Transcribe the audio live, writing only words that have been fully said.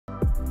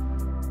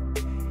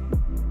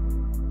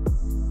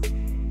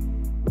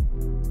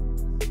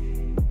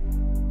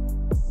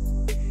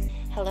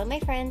Hello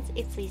my friends,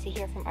 it's Lisa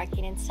here from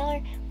Arcane and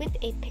Stellar with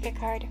a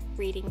pick-a-card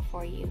reading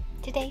for you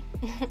today.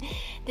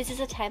 This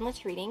is a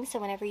timeless reading, so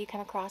whenever you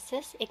come across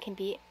this, it can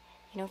be,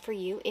 for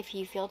you if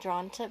you feel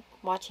drawn to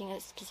watching a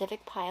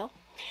specific pile.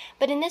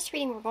 But in this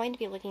reading, we're going to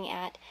be looking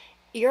at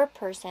your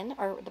person,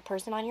 or the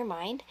person on your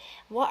mind.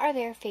 What are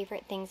their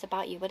favorite things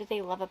about you? What do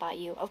they love about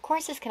you? Of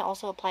course, this can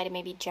also apply to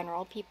maybe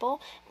general people,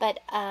 but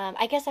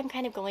I guess I'm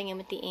kind of going in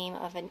with the aim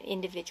of an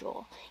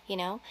individual,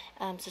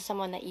 so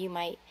someone that you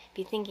might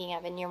be thinking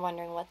of and you're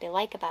wondering what they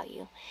like about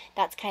you.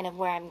 That's kind of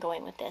where I'm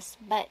going with this.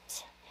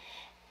 But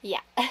yeah,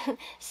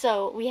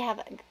 so we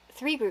have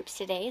 3 groups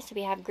today. So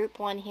we have group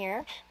 1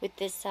 here with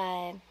this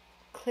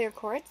clear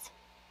quartz,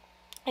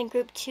 and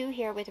group 2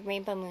 here with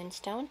Rainbow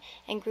Moonstone,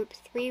 and group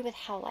 3 with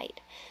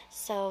Howlite.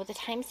 So the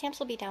timestamps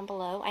will be down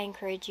below. I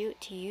encourage you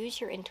to use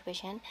your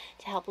intuition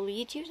to help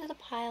lead you to the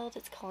pile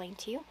that's calling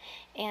to you,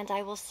 and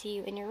I will see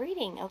you in your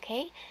reading,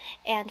 okay?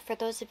 And for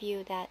those of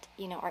you that,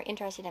 are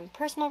interested in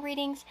personal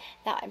readings,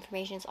 that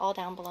information is all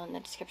down below in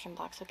the description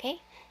box, okay?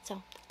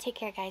 So take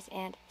care, guys,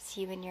 and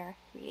see you in your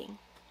reading.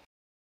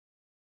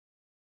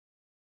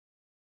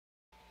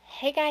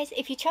 Hey guys,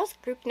 if you chose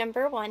group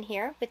number 1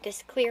 here with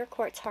this clear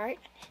quartz heart,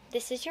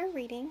 this is your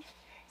reading.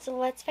 So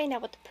let's find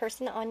out what the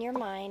person on your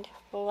mind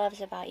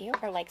loves about you,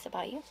 or likes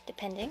about you,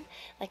 depending,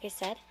 like I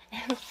said.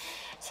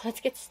 So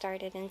let's get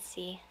started and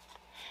see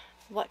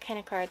what kind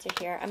of cards are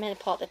here. I'm going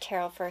to pull out the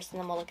tarot first, and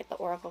then we'll look at the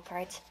oracle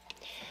cards.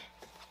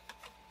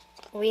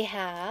 We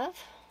have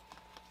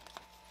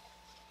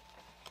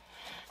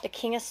the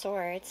King of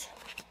Swords,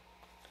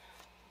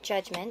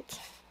 Judgment,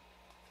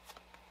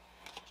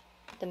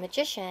 the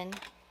Magician,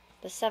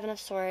 the 7 of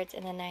Swords,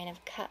 and the 9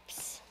 of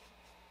Cups.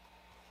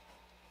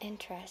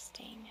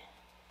 Interesting.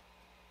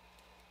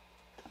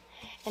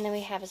 And then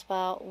we have as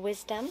well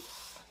Wisdom.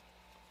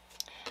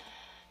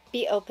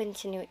 Be open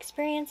to new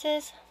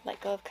experiences. Let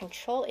go of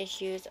control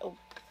issues.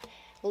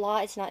 Law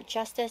is not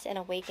justice, and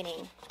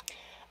Awakening.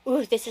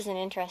 Ooh, this is an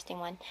interesting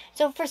one.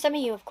 So for some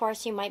of you, of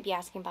course, you might be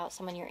asking about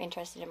someone you're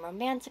interested in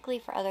romantically.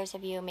 For others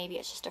of you, maybe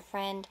it's just a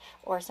friend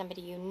or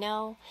somebody you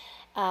know.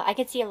 I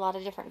could see a lot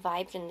of different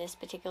vibes in this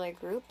particular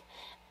group.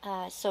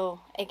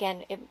 So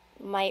again, it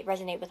might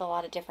resonate with a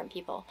lot of different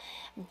people.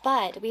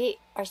 But we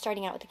are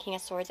starting out with the King of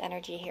Swords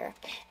energy here.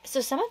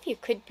 So some of you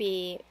could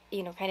be,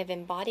 kind of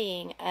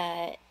embodying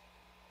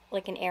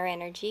like an air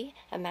energy,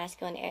 a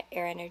masculine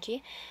air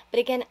energy. But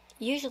again,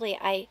 usually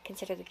I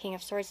consider the King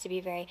of Swords to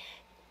be very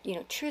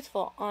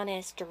truthful,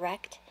 honest,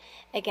 direct.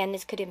 Again,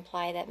 this could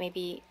imply that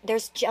maybe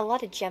there's a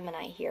lot of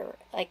Gemini here,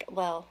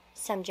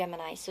 some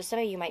Gemini. So some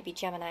of you might be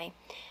Gemini,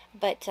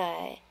 but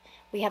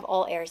we have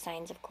all air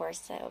signs, of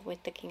course,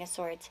 with the King of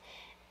Swords.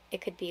 It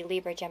could be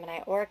Libra, Gemini,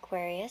 or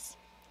Aquarius.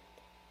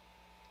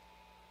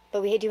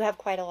 But we do have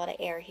quite a lot of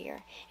air here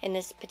in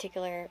this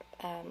particular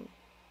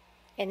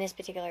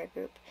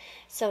group.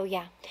 So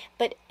yeah,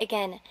 but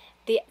again,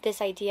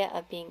 this idea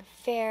of being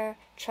fair,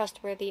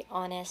 trustworthy,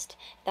 honest,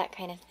 that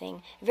kind of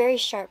thing, very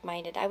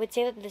sharp-minded. I would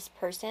say that this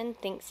person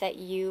thinks that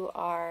you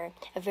are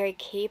a very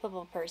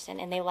capable person,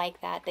 and they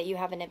like that you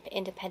have an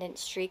independent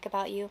streak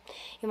about you.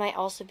 You might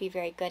also be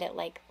very good at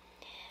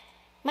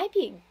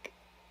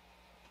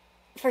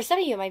for some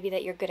of you, it might be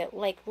that you're good at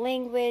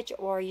language,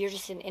 or you're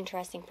just an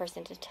interesting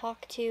person to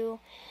talk to.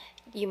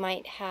 You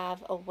might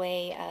have a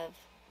way of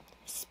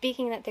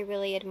speaking that they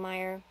really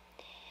admire,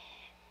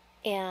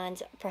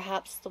 and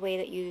perhaps the way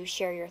that you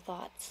share your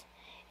thoughts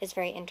is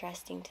very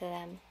interesting to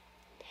them.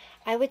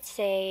 I would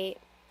say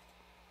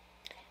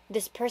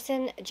this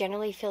person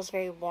generally feels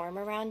very warm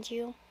around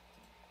you.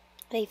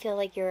 They feel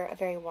like you're a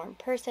very warm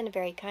person, a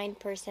very kind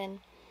person,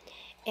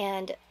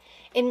 and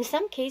in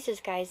some cases,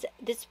 guys,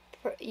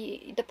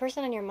 the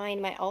person on your mind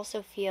might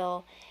also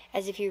feel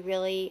as if you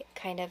really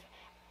kind of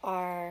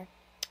are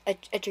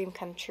a dream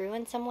come true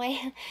in some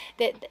way,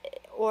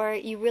 or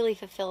you really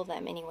fulfill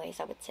them anyways,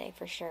 I would say,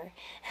 for sure.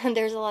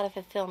 There's a lot of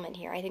fulfillment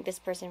here. I think this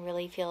person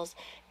really feels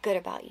good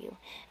about you,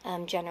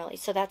 generally.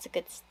 So that's a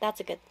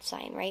good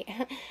sign, right?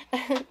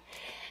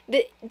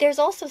 There's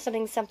also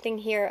something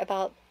here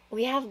about,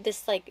 we have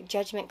this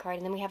Judgment card,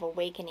 and then we have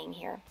Awakening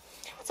here.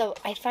 So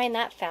I find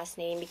that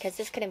fascinating, because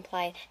this could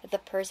imply that the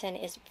person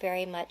is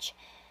very much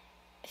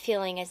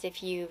feeling as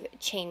if you've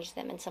changed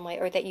them in some way,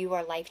 or that you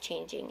are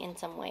life-changing in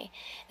some way,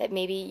 that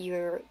maybe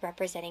you're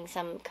representing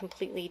some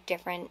completely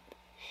different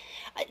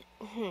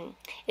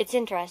it's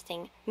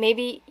interesting.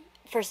 Maybe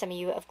for some of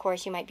you, of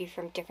course, you might be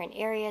from different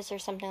areas or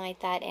something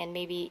like that, and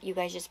maybe you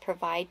guys just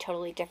provide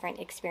totally different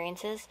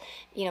experiences,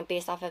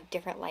 based off of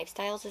different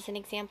lifestyles, as an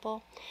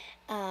example.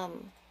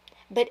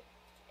 But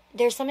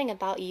there's something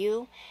about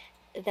you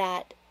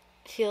that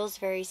feels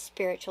very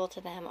spiritual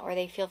to them, or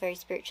they feel very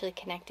spiritually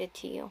connected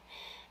to you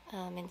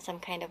in some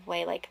kind of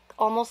way,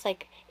 almost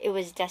like it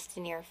was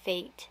destiny or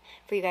fate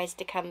for you guys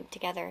to come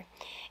together.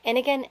 And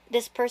again,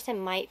 this person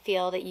might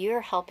feel that you're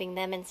helping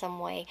them in some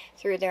way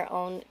through their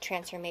own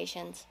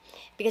transformations,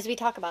 because we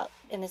talk about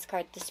in this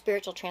card the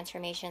spiritual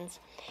transformations,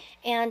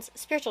 and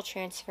spiritual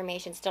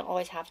transformations don't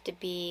always have to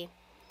be,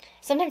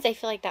 sometimes I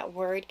feel like that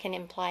word can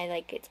imply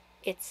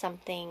it's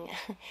something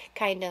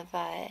kind of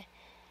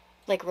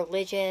like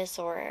religious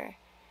or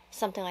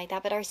something like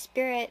that. But our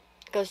spirit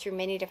goes through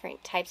many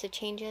different types of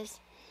changes.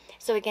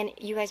 So again,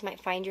 you guys might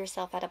find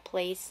yourself at a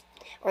place,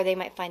 or they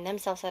might find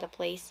themselves at a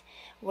place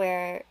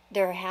where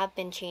there have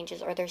been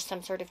changes, or there's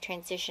some sort of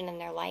transition in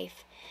their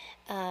life.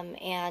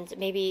 And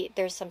maybe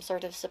there's some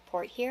sort of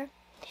support here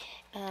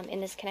in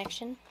this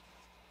connection.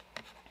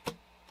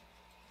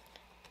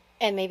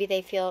 And maybe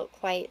they feel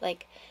quite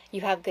like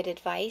you have good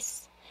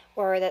advice,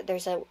 or that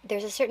there's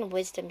a certain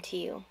wisdom to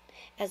you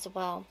as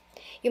well.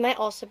 You might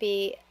also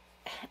be,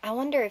 I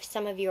wonder if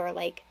some of you are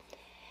like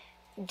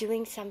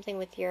doing something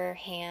with your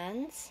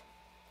hands.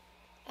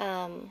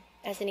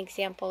 As an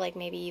example, like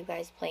maybe you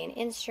guys play an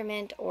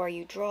instrument, or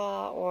you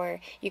draw, or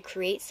you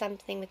create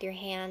something with your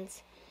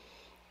hands,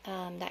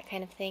 that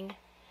kind of thing.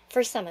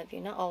 For some of you,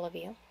 not all of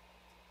you.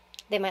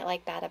 They might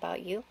like that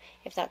about you,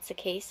 if that's the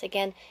case.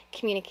 Again,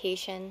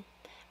 communication.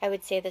 I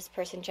would say this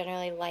person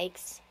generally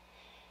likes,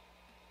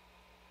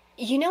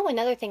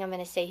 another thing I'm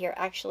going to say here,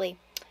 actually,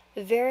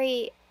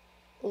 very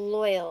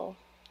loyal.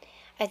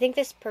 I think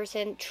this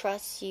person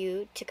trusts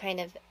you to kind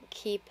of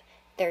keep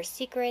their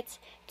secrets,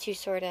 to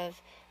sort of,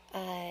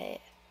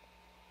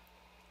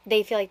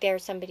 they feel like they're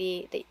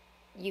somebody that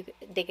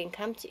they can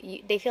come to.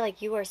 They feel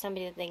like you are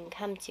somebody that they can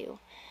come to,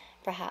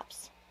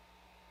 perhaps.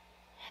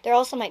 There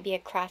also might be a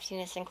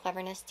craftiness and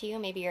cleverness to you.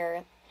 Maybe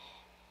you're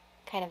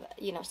kind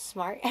of,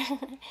 smart.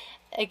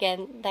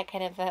 Again, that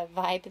kind of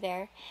vibe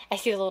there. I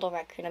see the little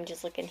raccoon. I'm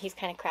just looking. He's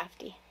kind of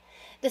crafty.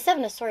 The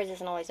Seven of Swords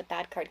isn't always a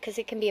bad card, because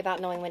it can be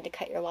about knowing when to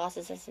cut your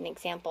losses, as an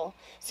example.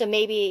 So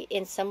maybe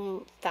in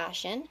some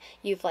fashion,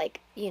 you've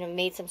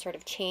made some sort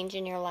of change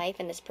in your life,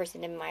 and this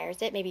person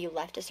admires it. Maybe you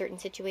left a certain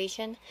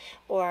situation,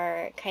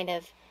 or kind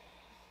of,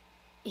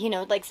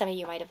 like some of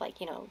you might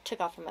have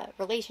took off from a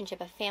relationship,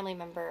 a family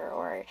member,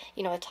 or,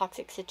 a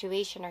toxic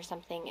situation or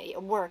something,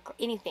 work,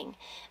 anything.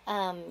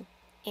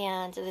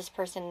 And this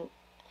person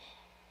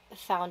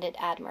found it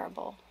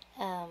admirable.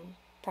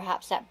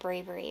 Perhaps that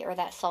bravery or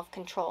that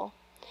self-control.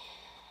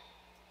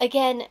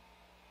 Again,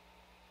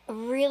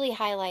 really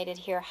highlighted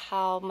here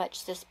how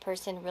much this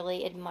person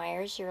really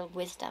admires your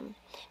wisdom,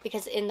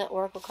 because in the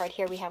oracle card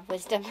here we have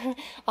wisdom,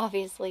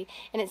 obviously,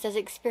 and it says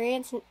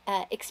experience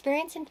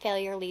and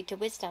failure lead to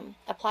wisdom.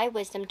 Apply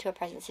wisdom to a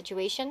present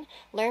situation.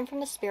 Learn from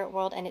the spirit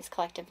world and its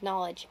collective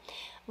knowledge.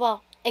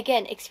 Well,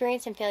 again,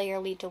 experience and failure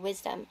lead to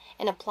wisdom,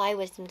 and apply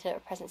wisdom to a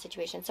present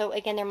situation. So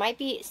again, there might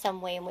be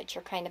some way in which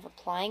you're kind of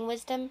applying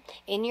wisdom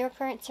in your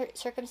current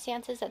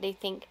circumstances that they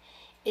think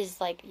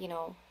is like,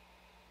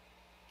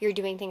 you're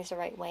doing things the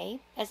right way,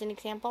 as an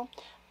example.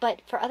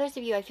 But for others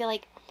of you, I feel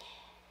like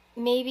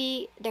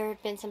maybe there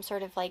have been some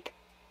sort of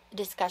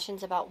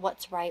discussions about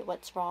what's right,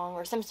 what's wrong,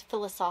 or some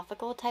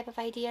philosophical type of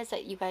ideas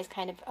that you guys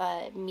kind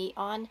of meet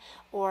on,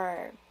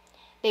 or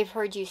they've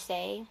heard you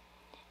say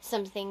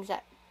some things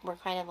that were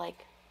kind of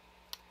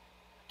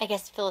I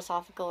guess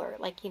philosophical, or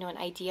an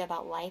idea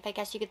about life, I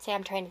guess you could say.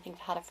 I'm trying to think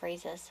of how to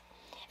phrase this.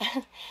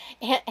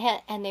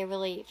 and they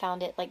really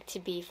found it to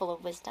be full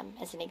of wisdom,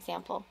 as an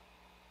example.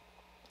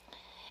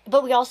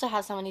 But we also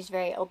have someone who's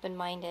very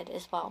open-minded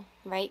as well,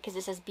 right? Because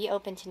it says be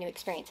open to new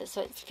experiences.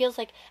 So it feels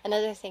like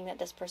another thing that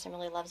this person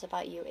really loves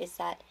about you is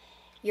that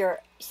you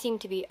seem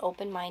to be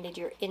open-minded.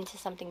 You're into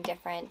something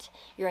different.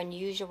 You're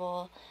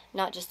unusual,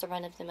 not just a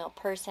run-of-the-mill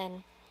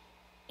person.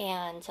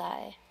 And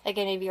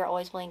again, maybe you're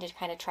always willing to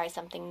kind of try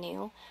something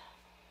new,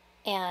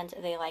 and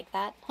they like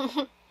that.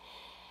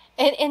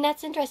 And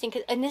that's interesting,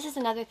 and this is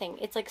another thing.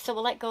 It's so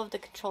we'll let go of the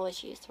control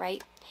issues,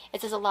 right?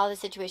 It says allow the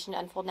situation to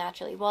unfold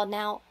naturally. Well,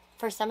 now,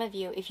 for some of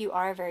you, if you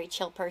are a very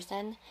chill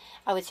person,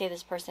 I would say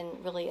this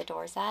person really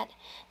adores that.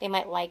 They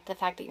might like the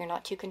fact that you're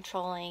not too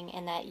controlling,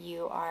 and that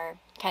you are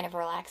kind of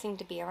relaxing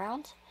to be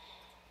around.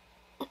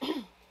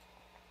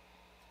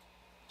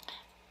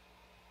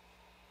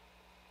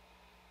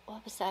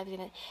 What was that?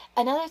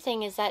 Another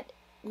thing is that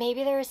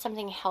maybe there is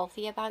something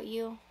healthy about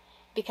you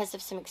because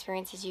of some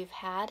experiences you've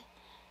had.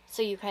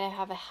 So you kind of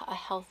have a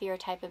healthier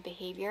type of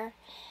behavior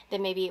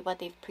than maybe what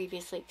they've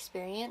previously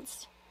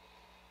experienced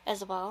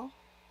as well.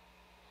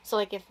 So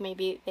if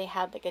maybe they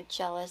had a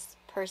jealous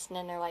person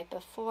in their life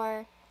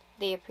before,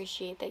 they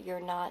appreciate that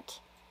you're not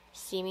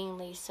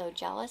seemingly so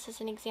jealous,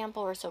 as an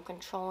example, or so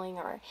controlling,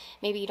 or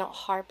maybe you don't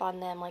harp on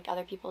them like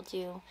other people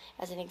do,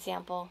 as an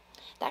example,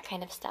 that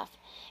kind of stuff.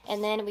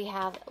 And then we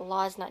have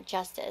laws, not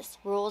justice,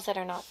 rules that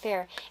are not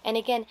fair. And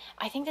again,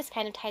 I think this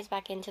kind of ties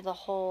back into the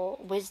whole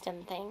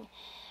wisdom thing.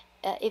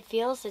 It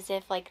feels as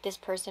if this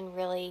person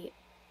really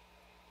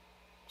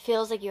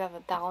feels like you have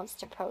a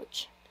balanced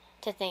approach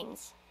to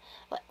things.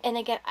 And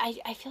again,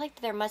 I feel like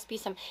there must be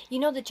some,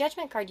 the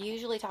Judgment card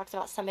usually talks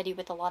about somebody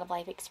with a lot of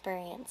life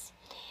experience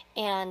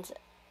and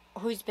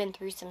who's been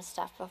through some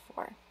stuff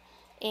before.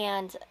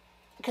 And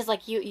because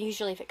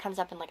usually if it comes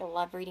up in a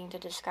love reading to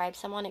describe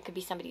someone, it could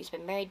be somebody who's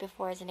been married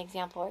before, as an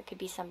example, or it could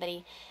be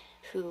somebody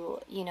who,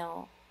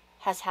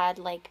 has had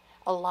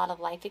a lot of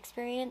life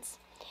experience.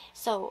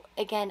 So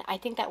again, I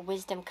think that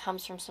wisdom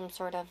comes from some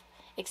sort of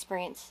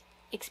experience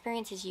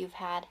experiences you've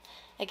had.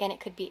 Again, it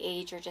could be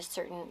age or just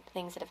certain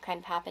things that have kind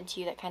of happened to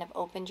you that kind of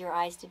opened your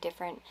eyes to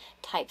different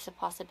types of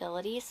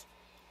possibilities.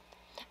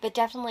 But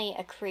definitely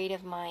a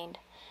creative mind.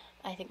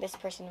 I think this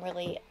person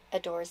really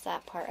adores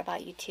that part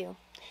about you too.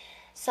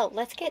 So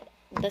let's get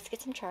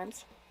some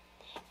charms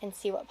and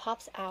see what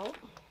pops out.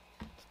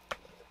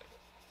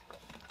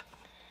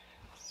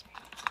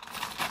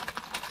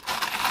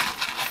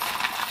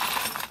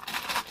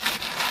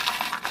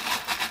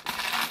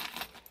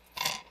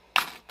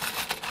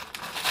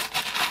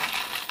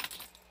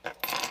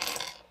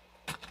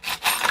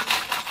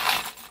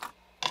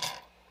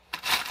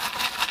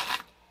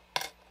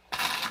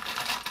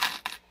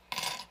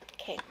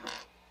 Okay,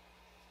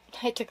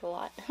 I took a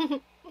lot.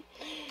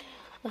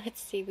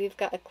 Let's see, we've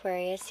got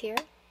Aquarius here.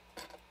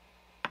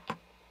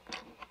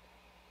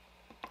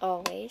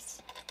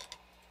 Always.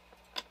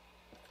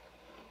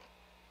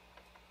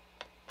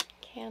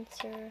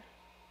 Cancer.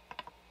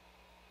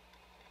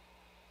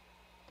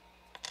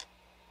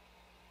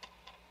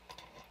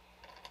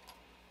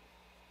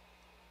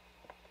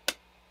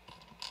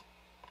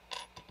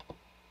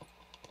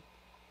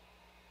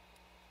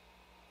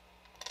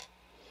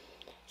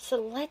 So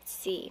let's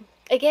see.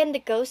 Again, the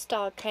ghost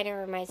dog kind of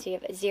reminds me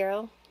of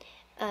Zero.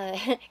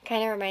 Kind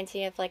of reminds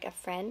me of like a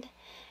friend.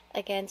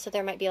 Again, so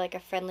there might be like a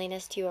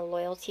friendliness to you, a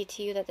loyalty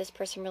to you that this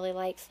person really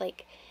likes.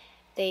 Like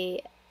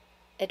they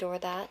adore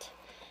that.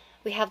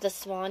 We have the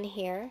Swan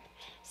here.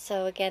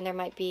 So again, there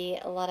might be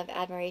a lot of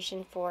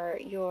admiration for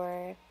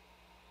your,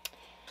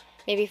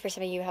 maybe for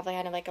some of you have like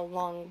kind of like a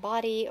long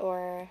body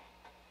or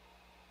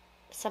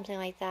something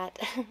like that.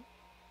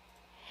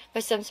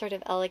 Or some sort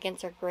of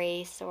elegance or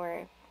grace,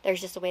 or there's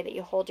just a way that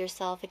you hold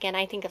yourself. Again,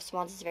 I think of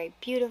swans as very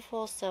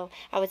beautiful, so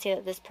I would say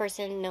that this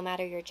person, no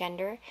matter your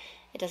gender,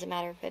 it doesn't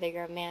matter whether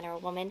you're a man or a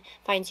woman,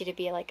 finds you to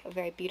be like a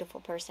very beautiful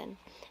person,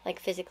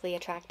 like physically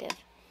attractive.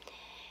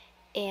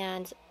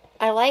 And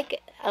I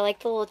like the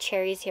little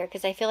cherries here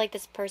because I feel like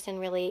this person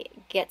really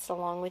gets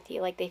along with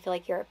you, like they feel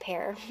like you're a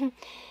pair,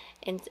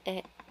 and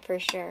for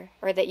sure,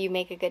 or that you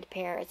make a good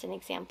pair as an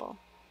example.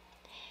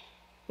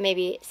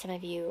 Maybe some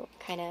of you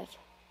kind of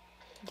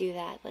do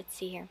that. Let's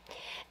see here.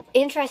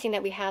 Interesting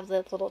that we have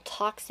the little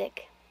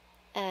toxic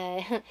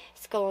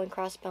skull and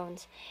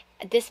crossbones.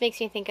 This makes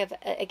me think of,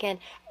 again,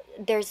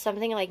 there's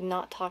something like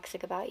not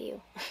toxic about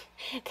you.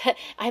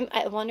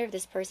 I wonder if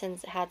this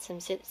person's had some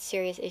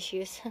serious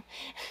issues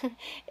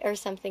or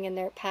something in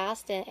their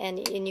past,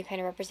 and you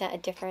kind of represent a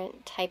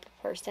different type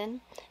of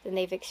person than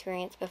they've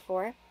experienced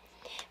before.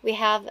 We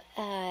have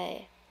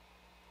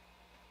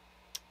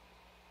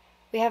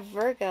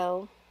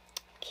Virgo,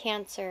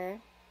 Cancer,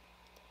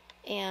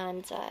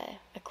 and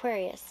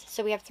Aquarius.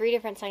 So we have 3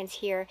 different signs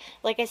here.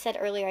 Like I said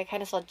earlier, I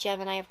kind of saw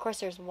Gemini. Of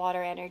course, there's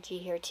water energy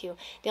here too.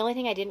 The only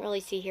thing I didn't really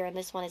see here in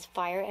this one is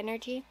fire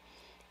energy,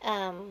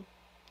 or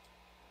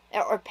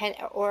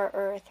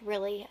Earth,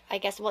 really. I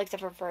guess, well, except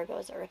for Virgo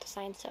is Earth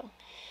sign. So,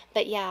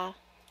 but yeah.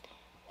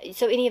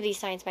 So any of these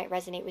signs might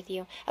resonate with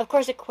you. Of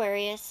course,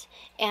 Aquarius,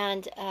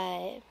 and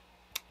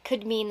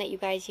could mean that you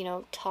guys,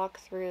 talk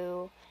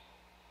through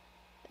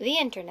the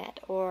internet,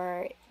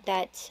 or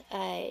that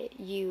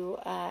you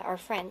are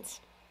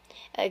friends.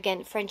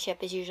 Again,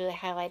 friendship is usually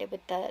highlighted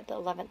with the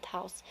 11th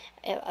house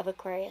of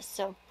Aquarius.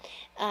 So,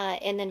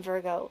 and then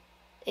Virgo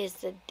is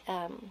the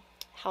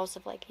house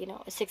of, like,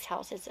 a 6th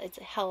house. It's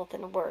health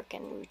and work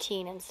and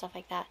routine and stuff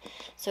like that.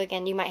 So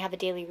again, you might have a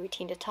daily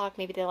routine to talk.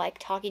 Maybe they like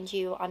talking to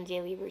you on a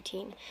daily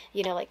routine,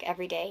 like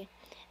every day.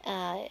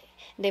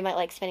 They might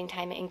like spending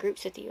time in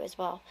groups with you as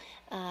well.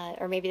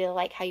 Or maybe they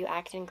like how you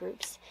act in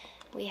groups.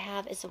 We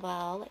have as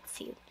well, let's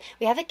see,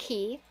 we have a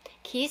key.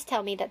 Keys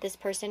tell me that this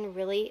person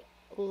really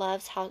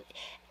loves how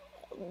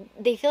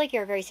they feel like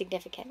you're very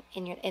significant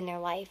in their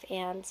life,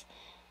 and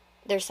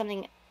there's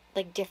something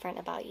like different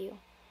about you.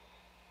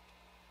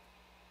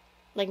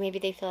 Like maybe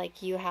they feel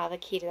like you have a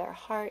key to their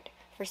heart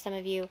for some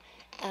of you,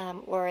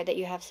 or that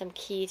you have some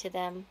key to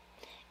them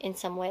in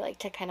some way, like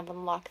to kind of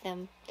unlock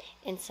them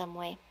in some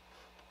way.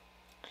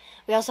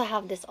 We also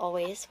have this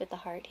Always with the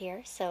heart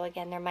here. So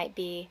again, there might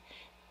be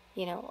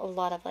a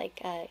lot of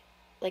like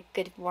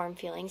good warm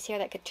feelings here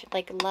that could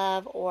like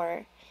love,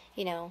 or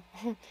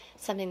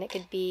something that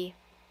could be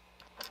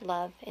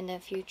love in the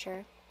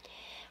future.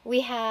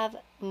 We have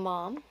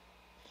Mom.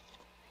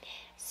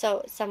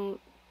 So some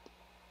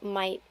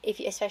might,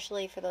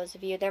 especially for those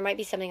of you, there might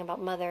be something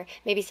about mother.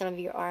 Maybe some of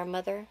you are a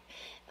mother,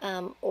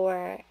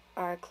 or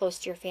are close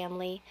to your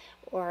family,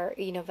 or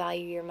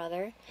value your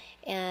mother,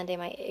 and they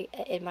might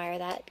admire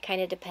that,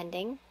 kind of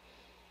depending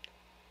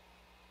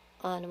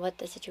on what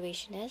the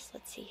situation is.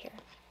 Let's see here.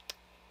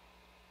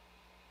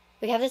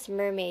 We have this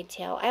mermaid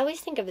tail. I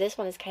always think of this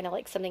one as kind of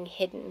like something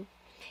hidden,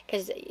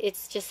 because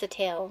it's just a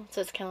tail.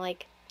 So it's kind of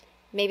like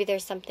maybe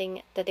there's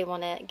something that they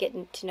want to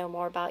get to know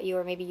more about you,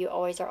 or maybe you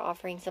always are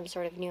offering some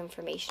sort of new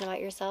information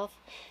about yourself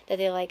that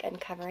they like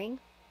uncovering.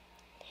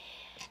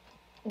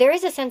 There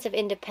is a sense of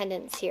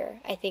independence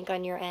here, I think,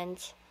 on your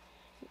end.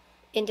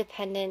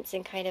 Independence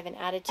and kind of an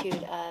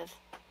attitude of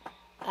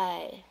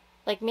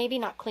Like maybe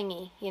not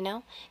clingy, you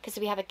know? Because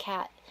we have a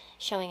cat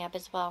showing up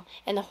as well.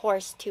 And the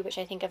horse too, which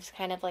I think of as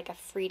kind of like a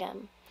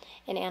freedom,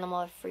 an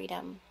animal of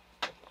freedom.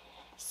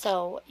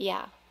 So,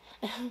 yeah.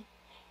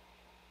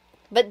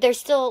 But there's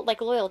still like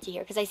loyalty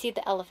here because I see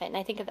the elephant and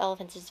I think of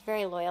elephants as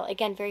very loyal.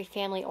 Again, very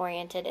family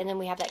oriented. And then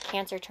we have that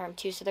Cancer charm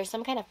too. So there's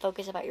some kind of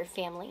focus about your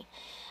family.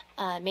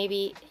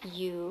 Maybe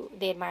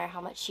they admire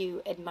how much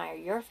you admire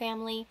your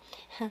family.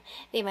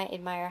 They might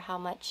admire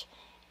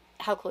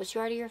how close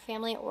you are to your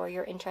family, or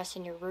your interest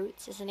in your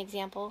roots is an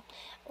example,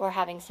 or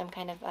having some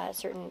kind of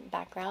certain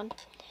background.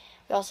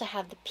 We also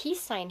have the peace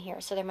sign here.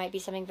 So there might be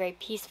something very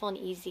peaceful and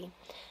easy,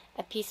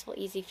 a peaceful,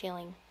 easy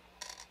feeling.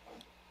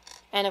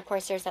 And of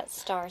course there's that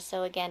star.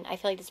 So again, I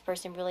feel like this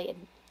person really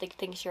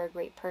thinks you're a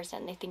great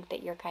person. They think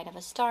that you're kind of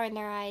a star in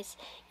their eyes,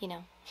 you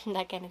know,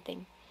 that kind of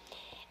thing.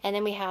 And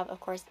then we have, of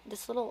course,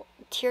 this little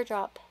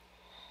teardrop.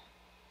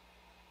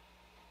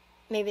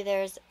 Maybe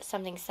there's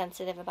something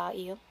sensitive about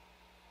you.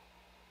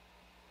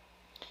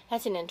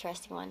 That's an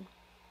interesting one.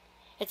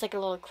 It's like a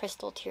little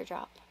crystal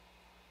teardrop.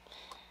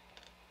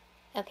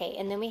 Okay,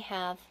 and then we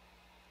have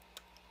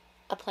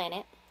a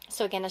planet.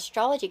 So again,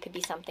 astrology could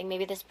be something.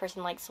 Maybe this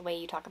person likes the way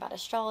you talk about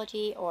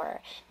astrology, or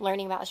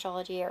learning about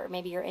astrology, or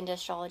maybe you're into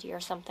astrology or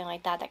something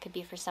like that. That could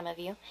be for some of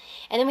you.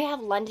 And then we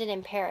have London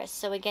and Paris.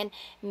 So again,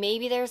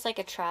 maybe there's like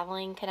a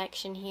traveling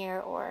connection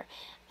here, or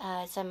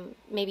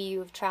maybe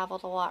you've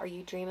traveled a lot, or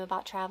you dream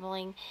about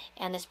traveling,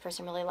 and this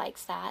person really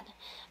likes that.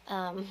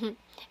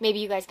 Maybe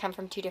you guys come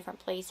from two different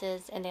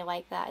places and they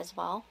like that as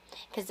well,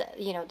 because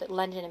you know,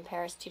 London and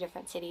Paris, two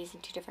different cities in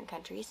two different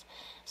countries.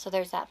 So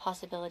there's that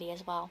possibility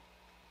as well.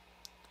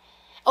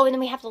 Oh, and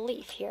then we have the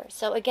leaf here.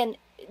 So again,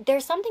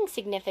 there's something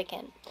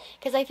significant,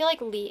 because I feel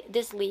like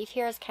this leaf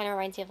here is kind of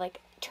reminds me of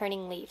like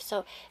turning leaf.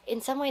 So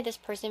in some way, this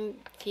person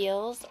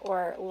feels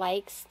or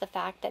likes the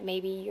fact that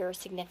maybe you're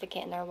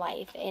significant in their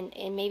life, and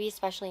maybe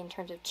especially in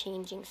terms of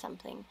changing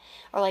something,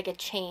 or like a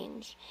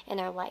change in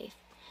their life.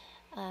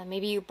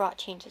 Maybe you brought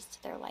changes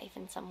to their life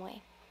in some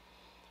way,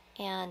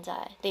 and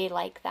they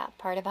like that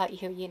part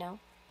about you, you know.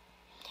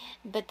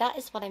 But that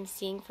is what I'm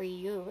seeing for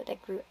you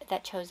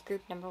that chose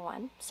group number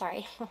 1.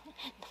 Sorry.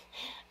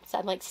 So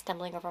I'm like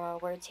stumbling over my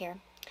words here.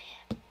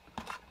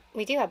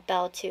 We do have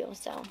Bell too,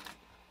 so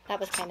that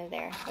was kind of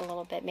there a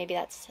little bit. Maybe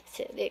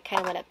it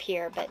kind of went up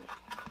here, but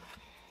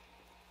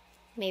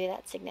maybe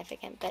that's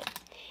significant. But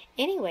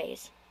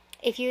anyways,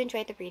 if you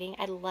enjoyed the reading,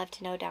 I'd love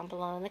to know down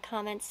below in the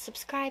comments.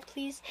 Subscribe,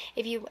 please.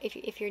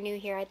 If you're new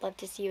here, I'd love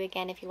to see you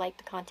again if you like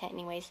the content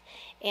anyways.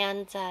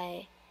 And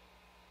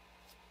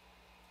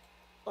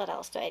what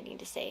else do I need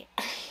to say?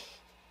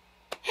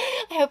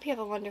 I hope you have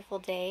a wonderful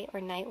day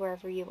or night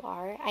wherever you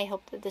are. I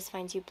hope that this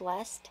finds you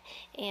blessed,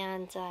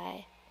 and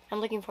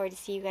I'm looking forward to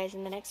see you guys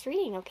in the next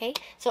reading, okay?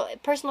 So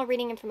personal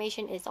reading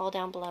information is all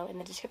down below in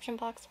the description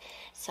box.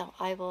 So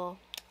I will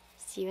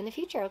see you in the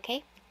future,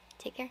 okay?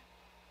 Take care.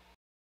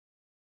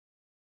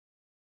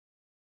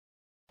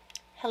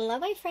 Hello,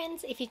 my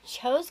friends. If you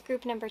chose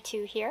group number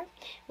 2 here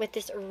with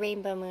this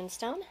rainbow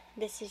moonstone,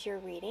 this is your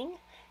reading.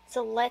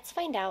 So let's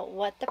find out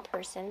what the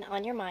person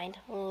on your mind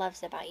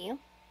loves about you.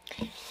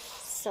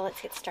 So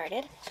let's get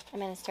started. I'm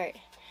going to start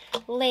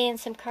laying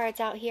some cards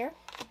out here.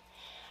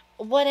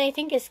 What I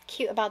think is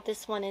cute about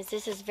this one is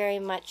this is very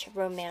much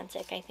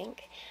romantic, I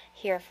think,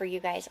 here for you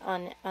guys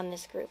on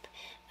this group,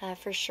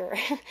 for sure.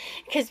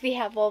 Because we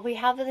have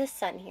the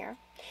sun here.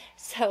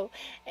 So,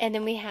 and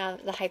then we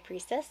have the High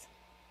Priestess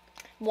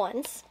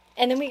once.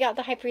 And then we got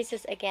the High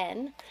Priestess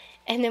again.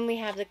 And then we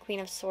have the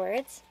Queen of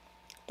Swords,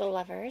 the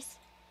Lovers,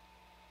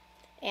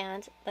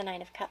 and the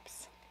Nine of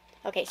Cups.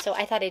 Okay, so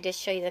I thought I'd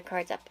just show you the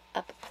cards up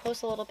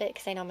close a little bit,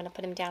 because I know I'm going to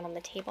put them down on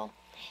the table.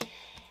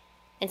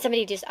 And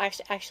somebody just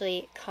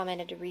actually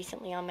commented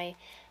recently on my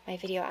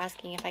video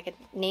asking if I could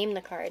name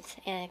the cards,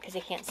 and because they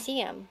can't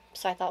see them.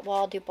 So I thought, well,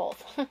 I'll do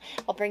both.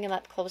 I'll bring them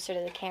up closer to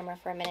the camera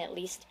for a minute at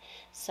least,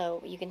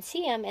 so you can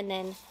see them, and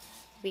then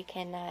we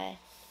can,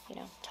 you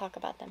know, talk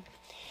about them.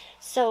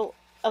 So,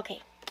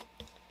 okay.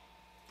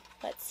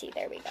 Let's see,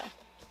 there we go.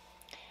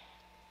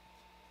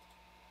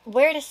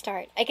 Where to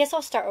start? I guess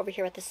I'll start over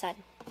here with the sun.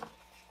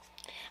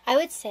 I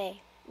would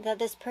say that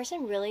this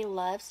person really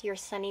loves your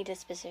sunny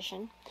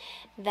disposition,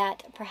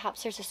 that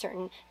perhaps there's a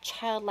certain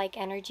childlike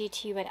energy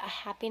to you, and a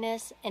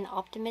happiness and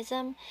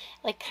optimism,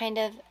 like kind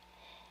of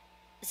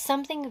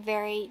something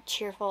very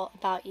cheerful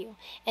about you.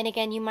 And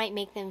again, you might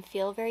make them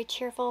feel very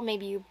cheerful.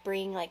 Maybe you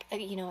bring like,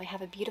 you know,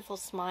 have a beautiful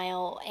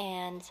smile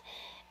and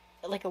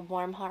like a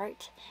warm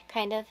heart,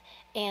 kind of,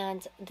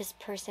 and this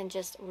person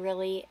just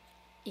really,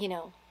 you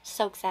know,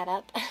 soaks that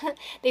up.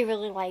 They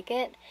really like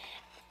it.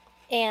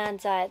 And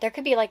there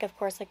could be, like, of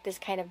course, like this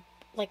kind of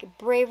like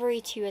bravery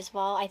too as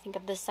well. I think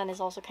of the sun as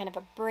also kind of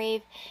a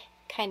brave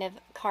kind of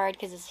card,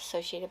 because it's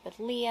associated with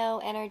Leo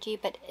energy.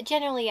 But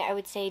generally, I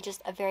would say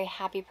just a very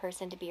happy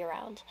person to be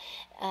around.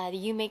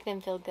 You make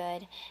them feel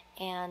good,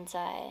 and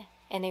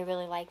they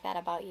really like that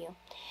about you.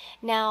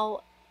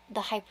 Now,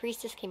 the High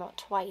Priestess came out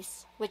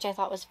twice, which I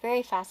thought was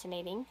very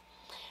fascinating.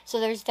 So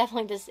there's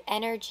definitely this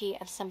energy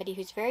of somebody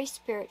who's very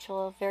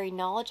spiritual, very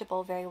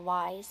knowledgeable, very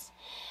wise.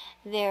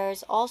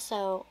 there's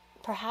also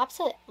perhaps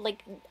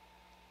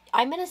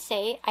I'm going to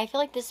say, I feel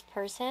like this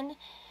person,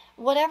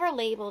 whatever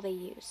label they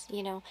use,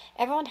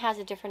 everyone has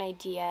a different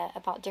idea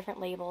about different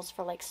labels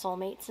for like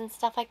soulmates and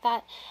stuff like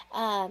that.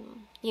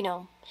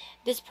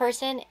 This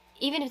person,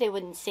 even if they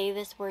wouldn't say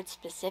this word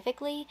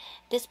specifically,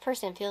 this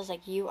person feels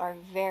like you are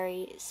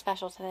very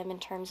special to them in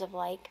terms of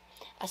like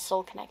a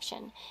soul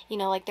connection.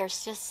 Like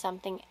there's just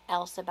something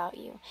else about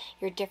you.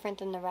 You're different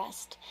than the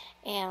rest.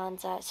 And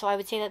so I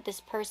would say that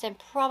this person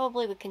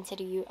probably would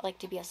consider you like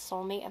to be a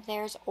soulmate of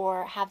theirs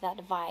or have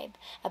that vibe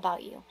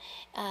about you.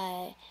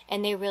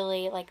 And they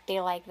really they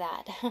like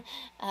that,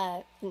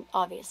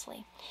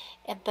 obviously.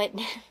 But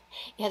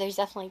yeah, there's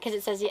definitely, because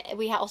it says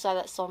we also have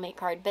that soulmate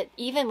card. But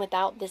even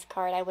without this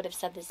card, I would have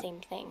said the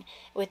same thing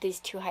with these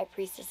two high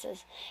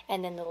priestesses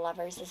and then the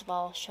lovers as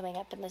well showing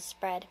up in the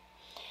spread.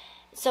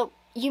 So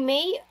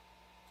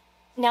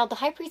now the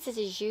high priestess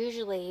is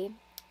usually,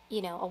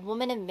 a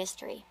woman of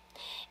mystery.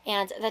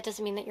 And that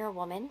doesn't mean that you're a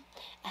woman,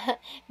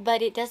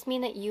 but it does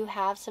mean that you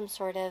have some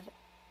sort of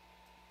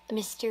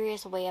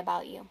mysterious way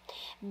about you.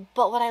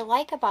 But what I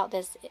like about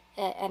this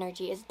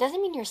energy is it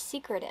doesn't mean you're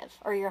secretive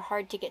or you're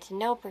hard to get to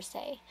know per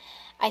se.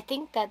 I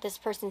think that this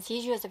person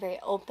sees you as a very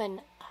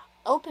open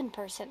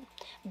person.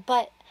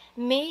 But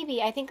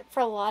maybe, I think for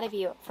a lot of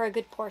you, for a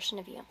good portion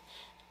of you,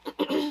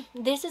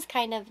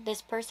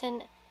 this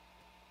person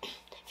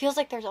feels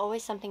like there's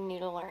always something new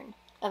to learn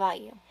about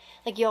you.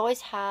 Like you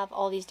always have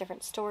all these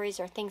different stories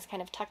or things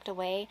kind of tucked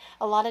away,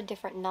 a lot of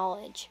different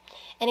knowledge.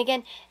 And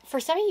again, for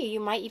some of you, you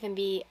might even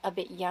be a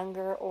bit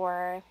younger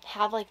or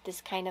have like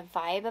this kind of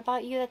vibe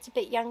about you that's a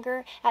bit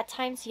younger at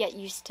times, yet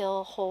you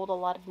still hold a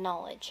lot of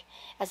knowledge,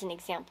 as an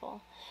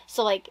example.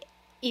 So like,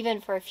 even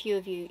for a few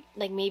of you,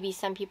 like maybe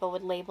some people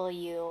would label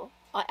you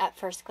at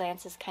first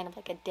glance as kind of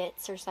like a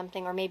ditz or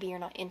something, or maybe you're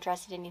not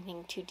interested in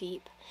anything too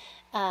deep.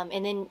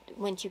 And then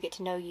once you get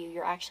to know you,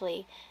 you're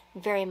actually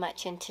very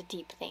much into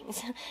deep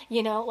things,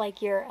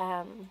 like you're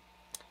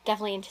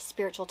definitely into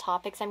spiritual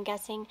topics, I'm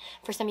guessing.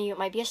 For some of you, it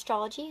might be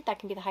astrology. That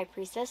can be the high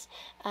priestess.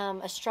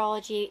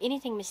 Astrology,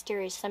 anything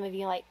mysterious. Some of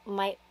you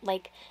might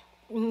like,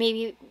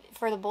 maybe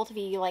for the both of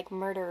you, you like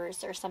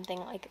murders or something,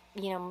 like,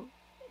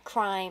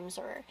 crimes,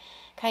 or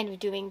kind of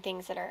doing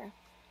things that are,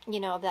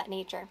 of that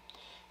nature.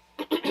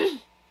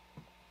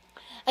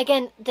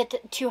 Again, the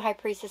two high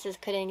priestesses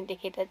could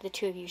indicate that the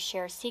two of you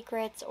share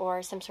secrets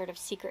or some sort of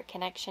secret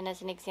connection,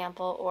 as an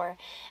example. Or,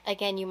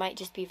 again, you might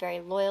just be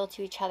very loyal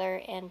to each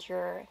other and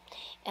you're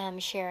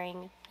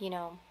sharing,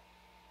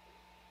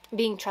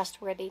 being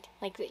trustworthy.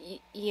 Like,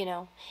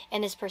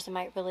 and this person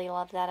might really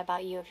love that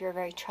about you if you're a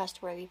very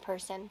trustworthy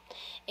person.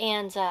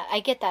 And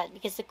I get that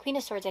because the Queen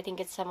of Swords, I think,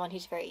 is someone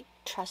who's very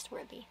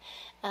trustworthy,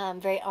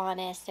 very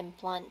honest and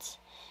blunt,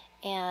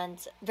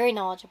 and very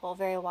knowledgeable,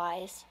 very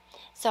wise.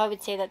 So I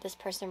would say that this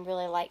person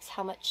really likes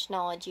how much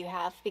knowledge you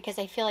have, because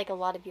I feel like a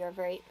lot of you are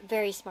very,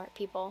 very smart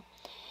people,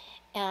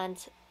 and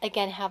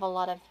again have a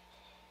lot of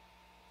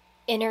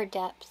inner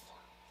depth,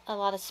 a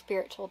lot of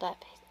spiritual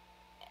depth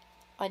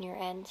on your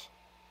end.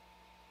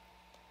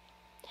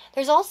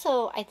 There's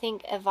also, I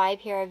think, a vibe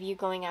here of you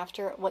going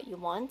after what you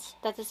want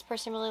that this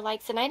person really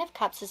likes. The Nine of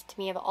Cups is, to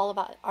me, all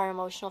about our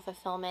emotional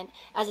fulfillment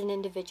as an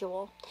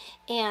individual.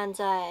 And,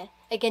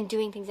 again,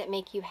 doing things that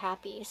make you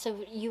happy.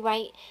 So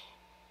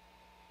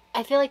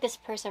I feel like this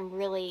person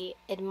really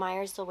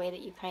admires the way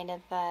that you kind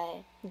of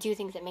do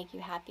things that make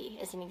you happy,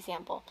 as an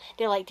example.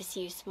 They like to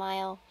see you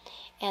smile,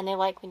 and they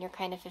like when you're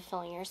kind of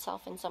fulfilling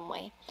yourself in some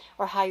way,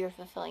 or how you're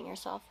fulfilling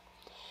yourself.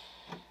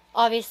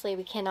 Obviously,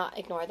 we cannot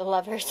ignore the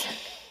lovers.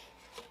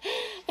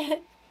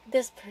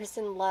 This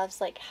person loves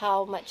like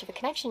how much of a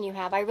connection you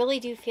have. I really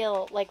do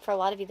feel like for a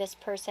lot of you, this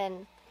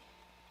person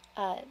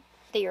that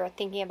you're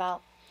thinking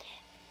about,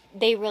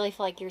 they really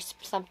feel like you're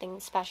something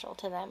special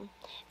to them.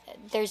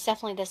 There's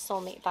definitely this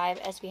soulmate vibe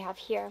as we have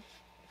here.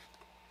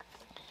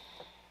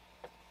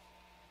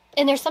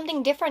 And there's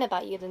something different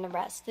about you than the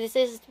rest. This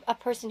is a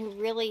person who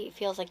really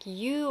feels like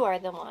you are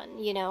the one,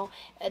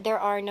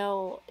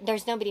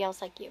 there's nobody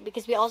else like you.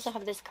 Because we also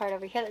have this card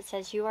over here that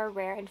says you are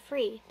rare and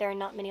free. There are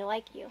not many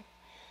like you.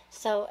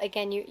 So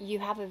again, you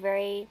have a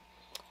very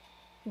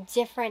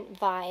different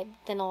vibe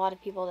than a lot of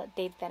people that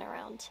they've been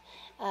around.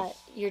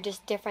 You're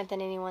just different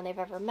than anyone they've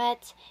ever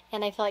met,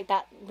 and I feel like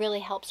that really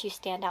helps you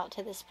stand out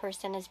to this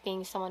person as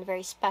being someone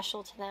very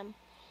special to them.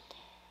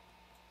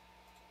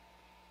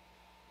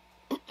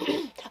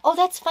 Oh,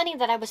 that's funny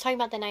that I was talking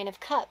about the Nine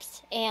of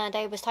Cups, and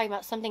I was talking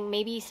about something,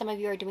 maybe some of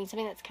you are doing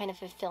something that's kind of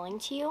fulfilling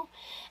to you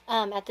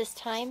at this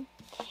time.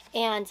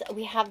 And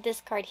we have this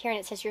card here, and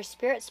it says your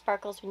spirit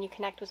sparkles when you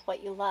connect with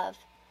what you love.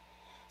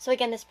 So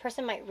again, this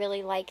person might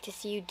really like to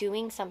see you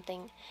doing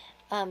something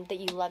that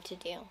you love to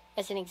do,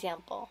 as an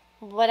example.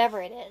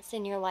 Whatever it is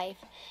in your life,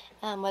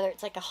 whether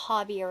it's like a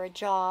hobby or a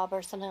job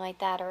or something like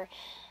that, or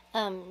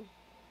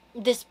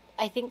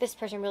I think this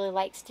person really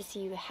likes to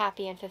see you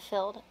happy and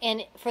fulfilled.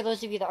 And for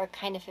those of you that are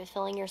kind of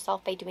fulfilling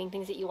yourself by doing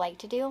things that you like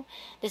to do,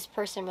 this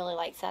person really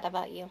likes that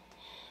about you.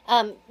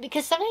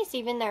 Because sometimes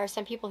even there are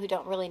some people who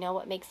don't really know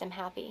what makes them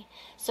happy.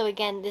 So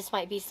again, this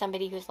might be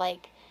somebody who's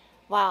like,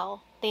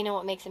 wow, they know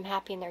what makes them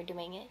happy and they're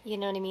doing it. You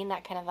know what I mean?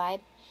 That kind of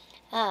vibe.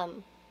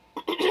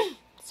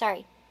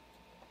 Sorry.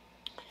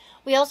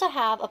 We also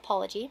have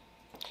apology.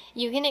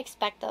 You can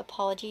expect the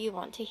apology you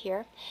want to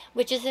hear,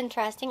 which is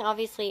interesting.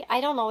 Obviously,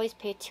 I don't always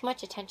pay too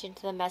much attention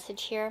to the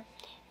message here.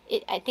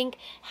 I think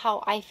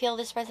how I feel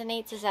this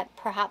resonates is that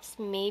perhaps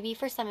maybe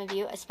for some of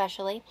you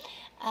especially,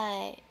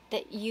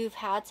 that you've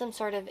had some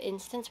sort of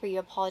instance where you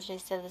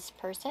apologize to this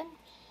person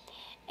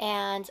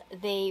and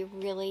they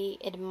really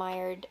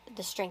admired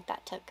the strength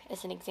that took,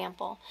 as an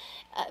example.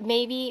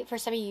 Maybe for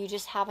some of you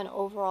just have an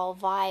overall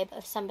vibe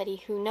of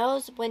somebody who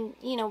knows when,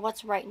 you know,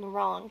 what's right and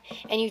wrong,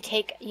 and you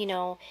take, you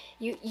know,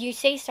 you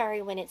say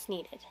sorry when it's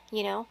needed,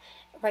 you know,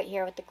 right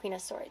here with the Queen of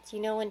Swords. You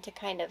know when to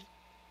kind of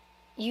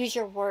use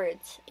your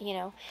words, you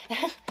know.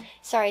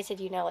 Sorry, I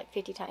said you know like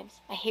 50 times.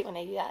 I hate when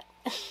I do that.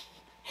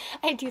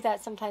 I do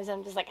that sometimes.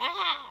 I'm just like,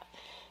 ah!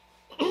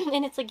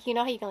 And it's like, you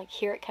know how you can like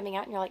hear it coming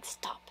out and you're like,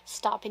 stop,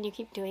 stop, and you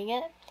keep doing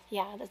it?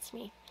 Yeah, that's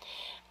me.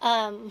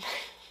 But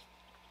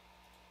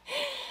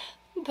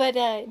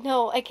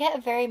no, I get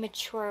a very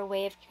mature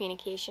way of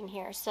communication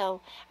here.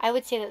 So I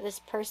would say that this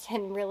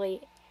person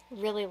really,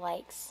 really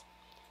likes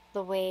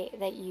the way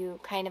that you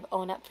kind of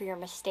own up for your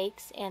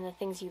mistakes and the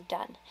things you've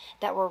done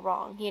that were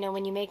wrong. You know,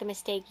 when you make a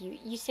mistake,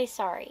 you say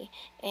sorry,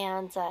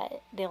 and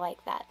they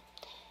like that.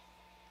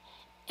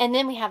 And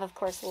then we have, of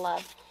course,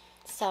 love.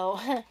 So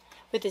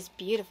with this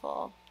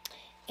beautiful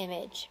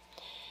image,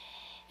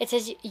 it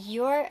says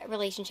your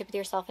relationship with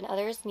yourself and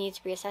others needs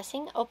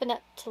reassessing. Opens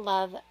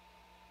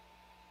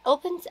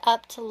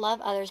up to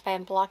love others by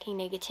unblocking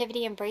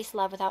negativity. Embrace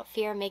love without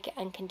fear. Make it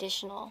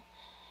unconditional.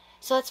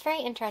 So that's very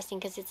interesting,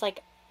 because it's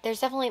like, there's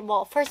definitely,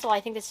 well, first of all,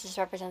 I think this just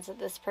represents that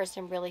this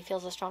person really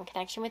feels a strong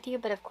connection with you.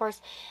 But of course,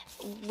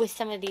 with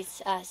some of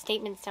these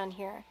statements down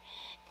here,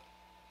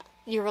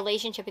 your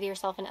relationship with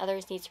yourself and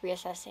others needs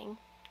reassessing.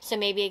 So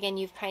maybe, again,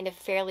 you've kind of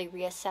fairly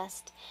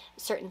reassessed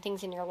certain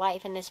things in your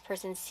life, and this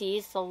person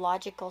sees the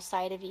logical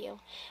side of you,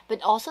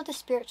 but also the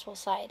spiritual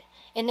side.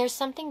 And there's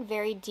something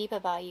very deep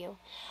about you.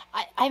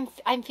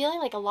 I'm feeling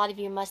like a lot of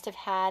you must have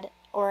had,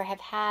 or have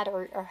had,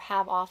 or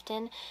have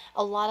often,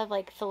 a lot of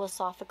like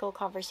philosophical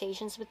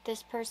conversations with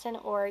this person,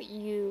 or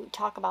you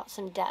talk about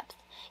some depth,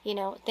 you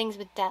know, things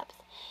with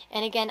depth.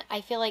 And again,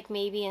 I feel like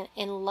maybe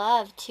in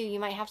love too, you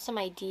might have some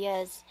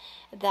ideas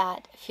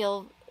that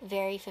feel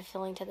very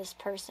fulfilling to this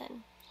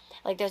person.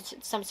 Like there's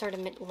some sort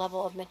of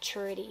level of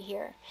maturity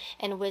here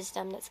and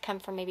wisdom that's come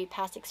from maybe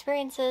past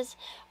experiences,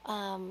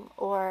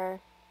 or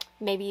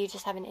maybe you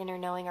just have an inner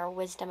knowing or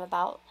wisdom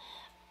about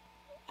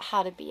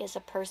how to be as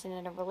a person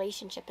in a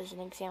relationship, as an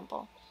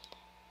example.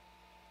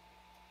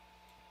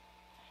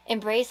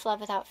 Embrace love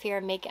without fear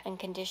and make it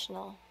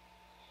unconditional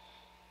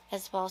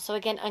as well. So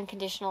again,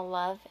 unconditional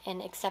love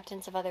and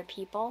acceptance of other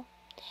people.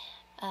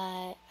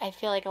 I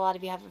feel like a lot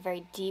of you have a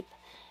very deep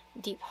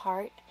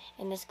heart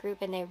in this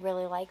group, and they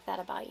really like that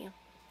about you.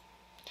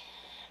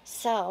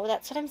 So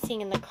that's what I'm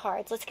seeing in the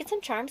cards. Let's get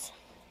some charms.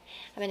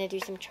 I'm going to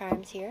do some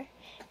charms here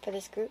for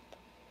this group.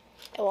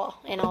 Well,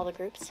 in all the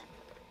groups.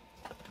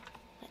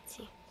 Let's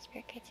see.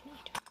 Spirit guides me.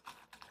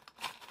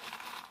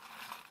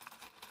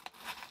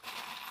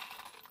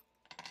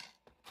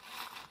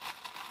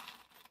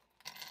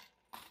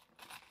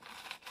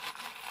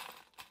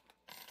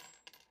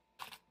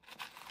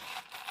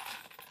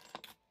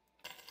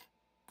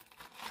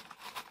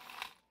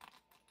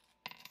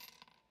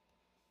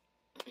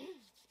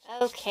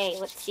 Okay,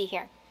 let's see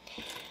here.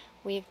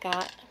 We've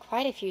got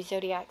quite a few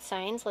zodiac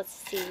signs. Let's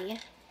see.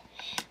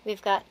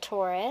 We've got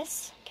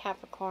Taurus,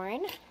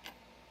 Capricorn,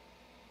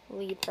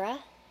 Libra.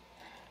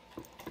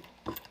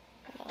 What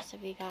else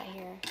have we got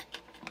here?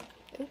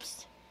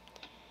 Oops.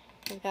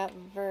 We've got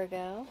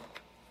Virgo.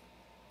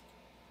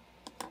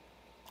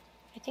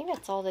 I think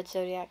that's all the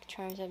zodiac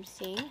charms I'm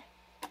seeing.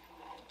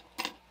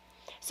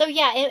 So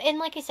yeah, and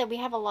like I said, we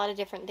have a lot of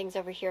different things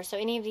over here. So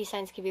any of these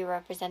signs could be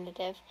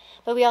representative.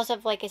 But we also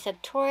have, like I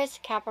said, Taurus,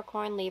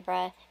 Capricorn,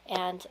 Libra,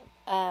 and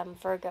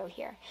Virgo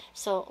here.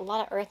 So a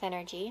lot of earth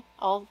energy.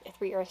 All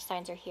 3 earth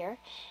signs are here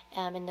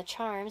in the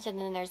charms. And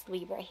then there's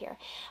Libra here.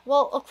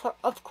 Well,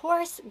 of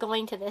course,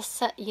 going to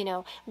this, you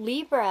know,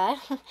 Libra,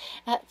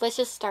 let's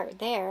just start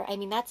there. I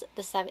mean, that's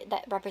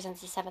that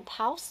represents the 7th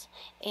house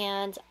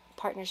and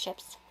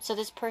partnerships. So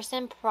this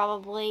person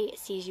probably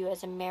sees you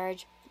as a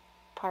marriage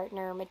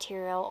partner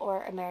material,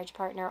 or a marriage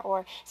partner,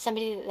 or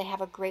somebody that they have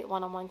a great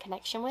one-on-one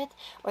connection with,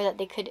 or that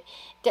they could,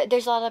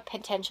 there's a lot of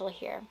potential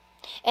here.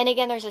 And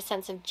again, there's a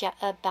sense of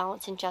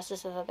balance and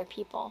justice with other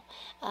people.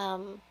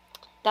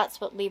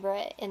 That's what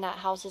Libra in that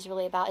house is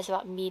really about, is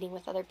about meeting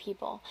with other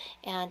people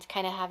and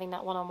kind of having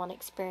that one-on-one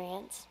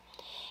experience.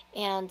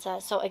 And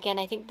so again,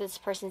 I think this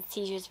person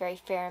sees you as very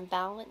fair and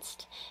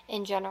balanced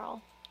in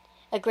general.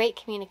 A great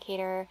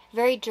communicator,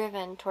 very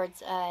driven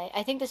towards,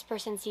 I think this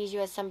person sees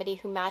you as somebody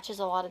who matches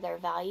a lot of their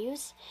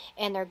values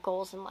and their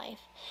goals in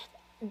life.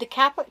 The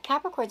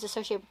Capricorn's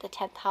associated with the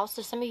 10th house,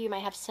 so some of you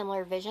might have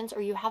similar visions,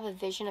 or you have a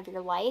vision of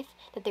your life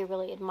that they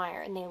really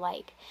admire and they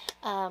like.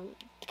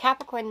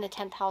 Capricorn in the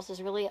 10th house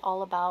is really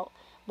all about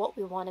what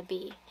we want to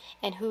be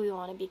and who we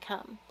want to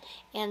become.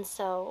 And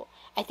so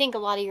I think a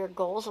lot of your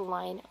goals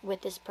align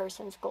with this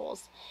person's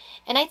goals.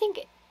 And I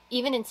think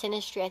even in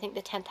synastry, I think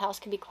the 10th house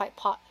can be quite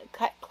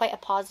a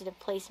positive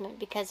placement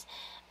because,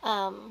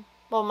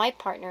 well, my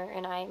partner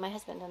and I, my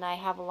husband and I,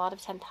 have a lot of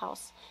 10th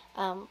house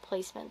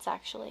placements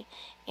actually.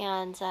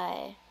 And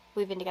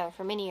we've been together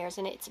for many years,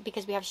 and it's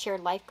because we have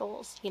shared life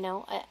goals, you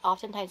know.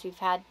 Oftentimes we've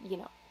had, you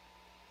know,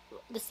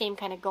 the same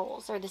kind of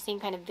goals or the same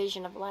kind of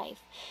vision of life,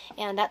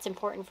 and that's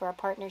important for a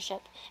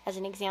partnership as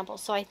an example.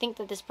 So I think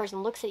that this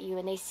person looks at you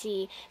and they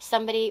see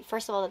somebody,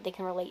 first of all, that they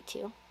can relate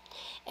to,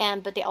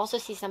 but they also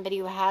see somebody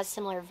who has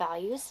similar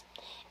values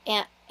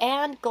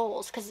and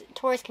goals, because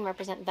Taurus can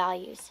represent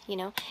values, you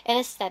know, and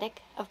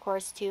aesthetic, of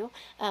course, too.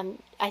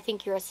 I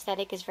think your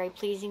aesthetic is very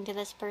pleasing to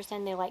this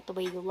person. They like the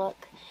way you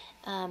look,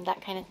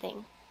 that kind of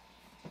thing.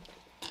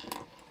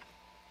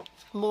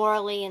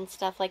 Morally and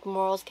stuff, like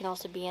morals can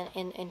also be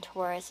in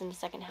Taurus in the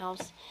 2nd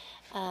house.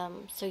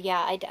 So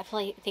yeah, I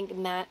definitely think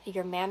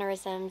your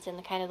mannerisms and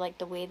the kind of like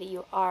the way that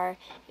you are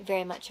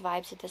very much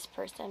vibes with this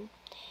person.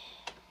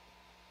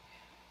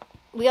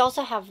 We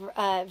also have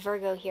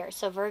Virgo here.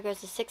 So Virgo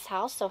is the 6th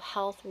house, so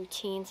health,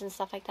 routines, and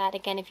stuff like that.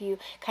 Again, if you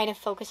kind of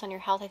focus on your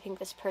health, I think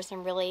this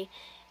person really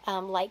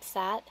likes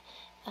that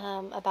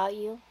about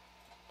you.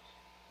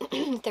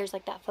 There's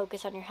like that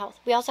focus on your health.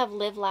 We also have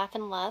live, laugh,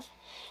 and love.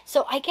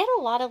 So I get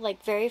a lot of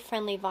like very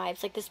friendly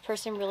vibes. Like this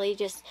person really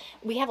just,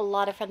 we have a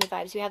lot of friendly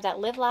vibes. We have that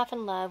live, laugh,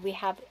 and love. We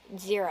have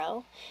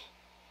Zero,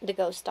 the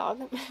ghost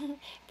dog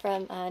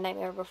from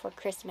Nightmare Before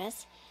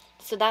Christmas.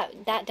 So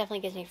that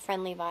definitely gives me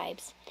friendly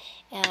vibes.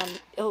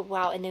 Oh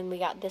wow, and then we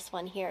got this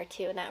one here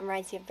too, and that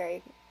reminds me of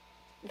very,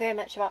 very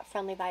much about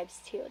friendly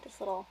vibes too. This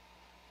little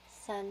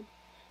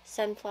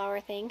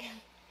sunflower thing,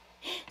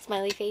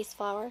 smiley face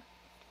flower.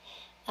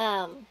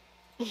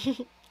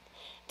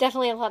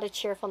 Definitely a lot of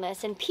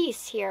cheerfulness and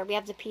peace here. We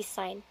have the peace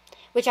sign,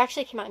 which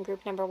actually came out in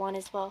group number 1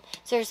 as well.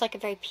 So there's like a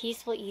very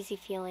peaceful, easy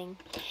feeling.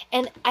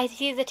 And I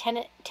see the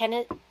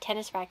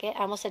tennis racket.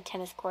 I almost said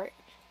tennis court.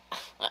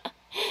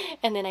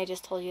 And then I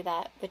just told you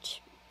that,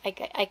 which I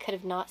could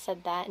have not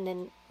said that, and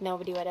then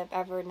nobody would have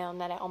ever known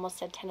that I almost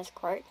said tennis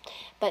court.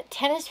 But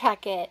tennis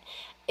racket,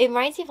 it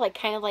reminds me of like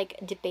kind of like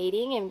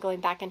debating and going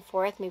back and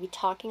forth, maybe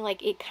talking.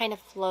 Like it kind of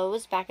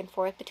flows back and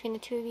forth between the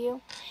two of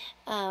you,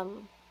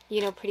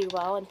 you know, pretty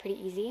well and pretty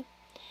easy.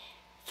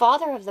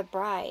 Father of the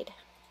bride.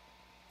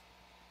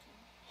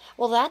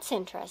 Well, that's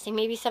interesting.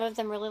 Maybe some of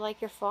them really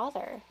like your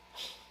father.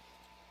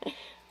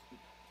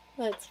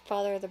 That's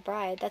Father of the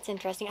Bride. That's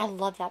interesting. I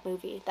love that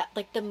movie. That,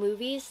 like, the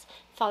movies,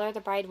 Father of the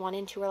Bride 1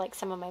 and 2 are like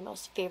some of my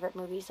most favorite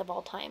movies of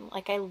all time.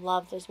 Like, I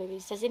love those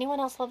movies. Does anyone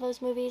else love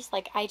those movies?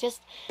 Like, I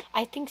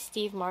think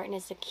Steve Martin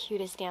is the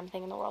cutest damn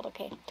thing in the world.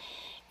 Okay.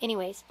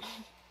 Anyways,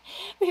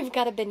 we've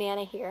got a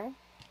banana here.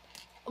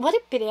 What do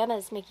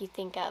bananas make you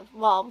think of?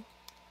 Well,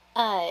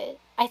 I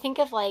think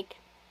of like,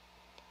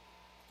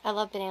 I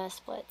love banana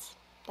splits.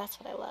 That's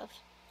what I love.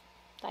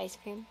 The ice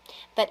cream.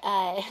 But,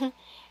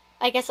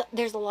 I guess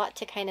there's a lot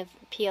to kind of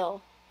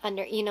peel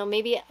under, you know,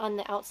 maybe on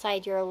the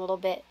outside you're a little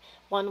bit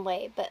one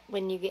way, but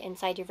when you get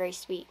inside you're very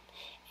sweet,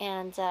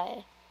 and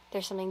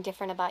there's something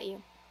different about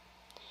you.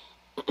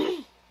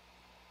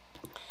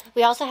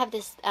 We also have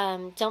this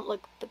don't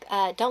look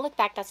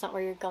back, that's not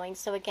where you're going.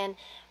 So again,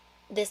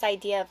 this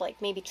idea of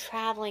like maybe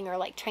traveling or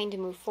like trying to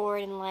move forward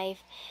in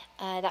life,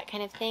 that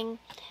kind of thing,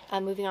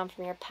 moving on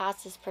from your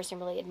past. This person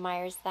really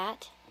admires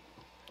that.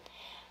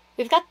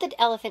 We've got the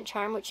elephant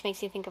charm, which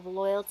makes you think of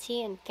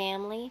loyalty and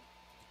family.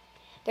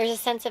 There's a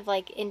sense of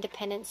like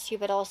independence too,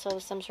 but also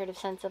some sort of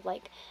sense of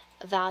like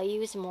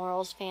values,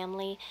 morals,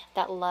 family,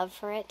 that love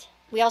for it.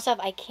 We also have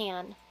I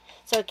can.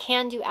 So a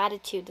can-do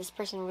attitude. This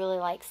person really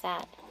likes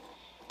that.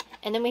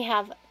 And then we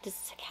have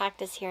this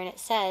cactus here, and it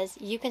says,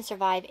 you can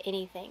survive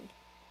anything.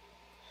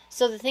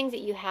 So the things that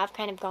you have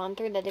kind of gone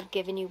through that have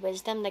given you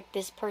wisdom, like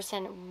this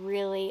person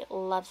really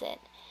loves it.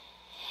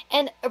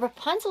 And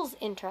Rapunzel's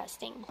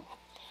interesting.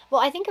 Well,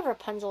 I think of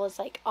Rapunzel as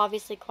like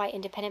obviously quite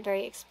independent,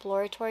 very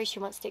exploratory. She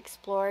wants to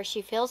explore.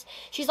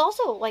 She's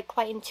also like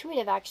quite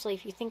intuitive actually,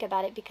 if you think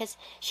about it, because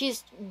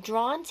she's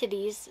drawn to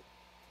these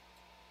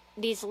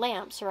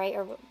lamps, right?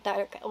 Or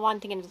that, well,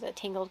 I'm thinking of the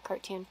Tangled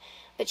cartoon,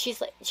 but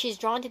she's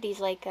drawn to these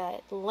like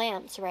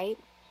lamps, right?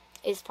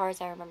 As far as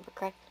I remember,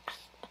 correct?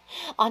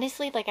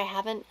 Honestly, like I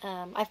haven't,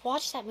 I've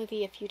watched that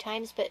movie a few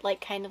times, but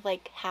like kind of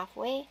like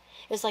halfway.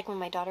 It was like when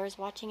my daughter was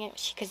watching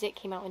it, because it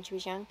came out when she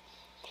was young,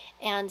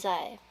 and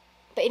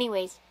but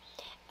anyways,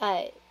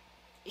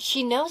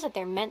 she knows that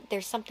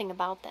there's something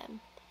about them,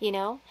 you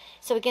know?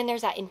 So again,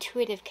 there's that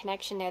intuitive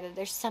connection there, that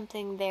there's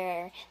something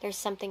there, there's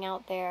something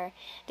out there,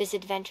 this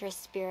adventurous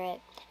spirit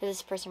that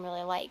this person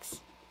really likes.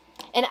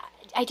 And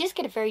I just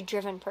get a very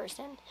driven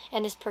person,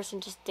 and this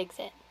person just digs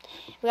it.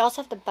 We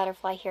also have the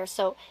butterfly here,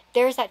 so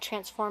there's that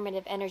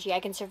transformative energy. I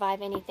can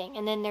survive anything.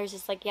 And then there's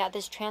this like, yeah,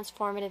 this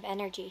transformative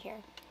energy here.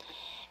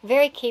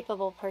 Very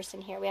capable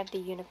person here. We have the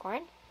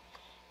unicorn.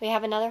 We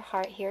have another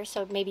heart here,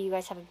 so maybe you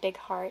guys have a big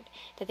heart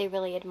that they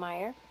really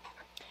admire.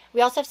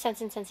 We also have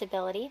sense and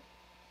sensibility.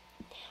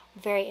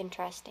 Very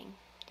interesting.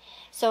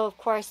 So of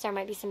course there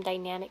might be some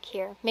dynamic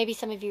here. Maybe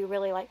some of you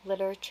really like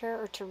literature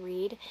or to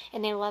read,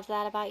 and they love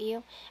that about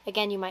you.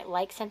 Again, you might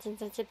like Sense and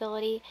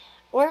Sensibility,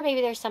 or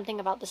maybe there's something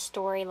about the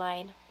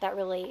storyline that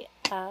really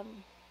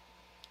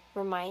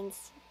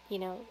reminds,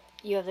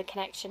 you of the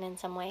connection in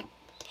some way.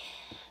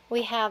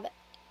 We have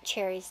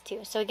cherries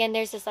too. So again,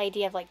 there's this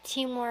idea of like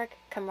teamwork,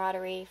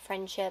 camaraderie,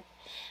 friendship,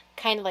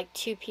 kind of like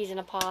two peas in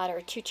a pod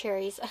or two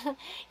cherries.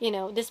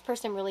 This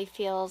person really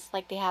feels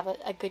like they have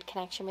a good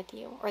connection with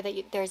you, or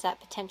that there's that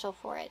potential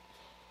for it.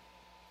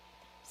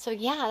 So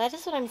yeah, that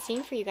is what I'm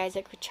seeing for you guys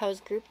that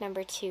chose group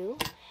number 2.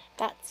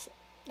 That's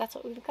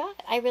what we've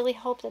got. I really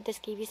hope that this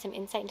gave you some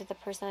insight into the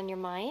person on your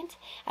mind.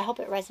 I hope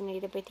it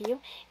resonated with you,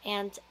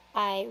 and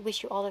I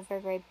wish you all the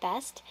very, very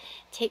best.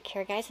 Take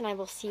care, guys, and I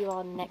will see you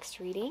all in the next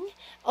reading.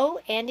 Oh,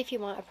 and if you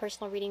want a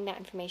personal reading, that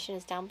information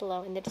is down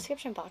below in the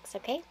description box,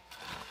 okay?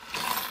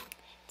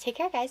 Take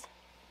care, guys.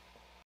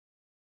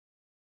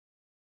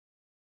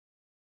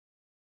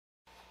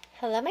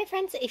 Hello, my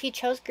friends. If you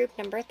chose group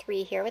number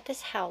 3 here with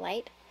this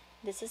Howlite,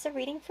 this is a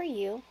reading for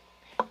you.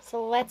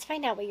 So let's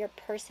find out what your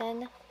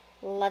person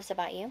loves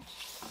about you.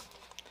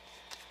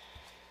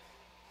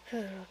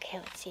 Okay,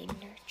 let's see.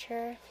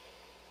 Nurture.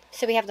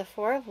 So we have the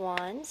Four of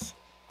Wands,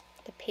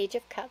 the Page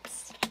of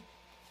Cups,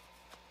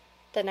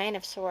 the Nine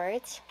of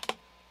Swords,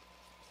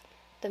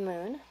 the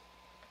Moon,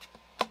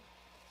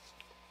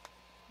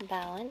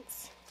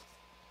 Balance,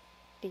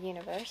 the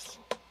Universe,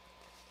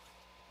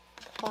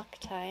 Clock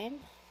Time,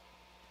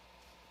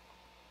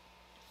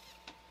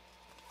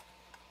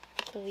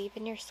 Believe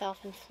in Yourself,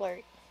 and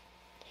Flirt.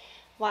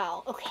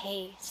 Wow,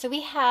 okay, so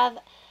we have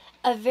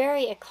a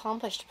very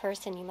accomplished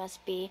person you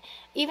must be.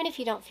 Even if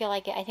you don't feel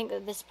like it, I think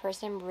that this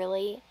person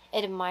really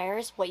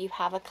admires what you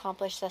have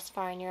accomplished thus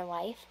far in your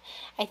life.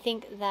 I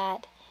think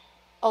that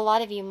a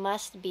lot of you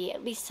must be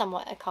at least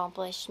somewhat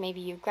accomplished. Maybe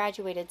you've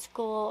graduated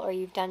school, or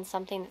you've done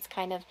something that's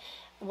kind of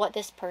what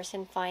this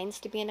person finds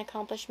to be an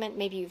accomplishment.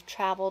 Maybe you've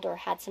traveled or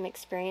had some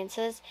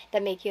experiences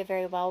that make you a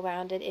very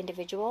well-rounded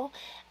individual.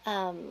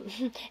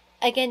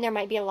 Again, there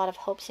might be a lot of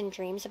hopes and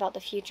dreams about the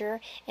future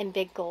and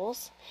big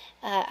goals.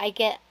 I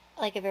get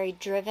like a very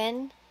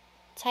driven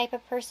type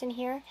of person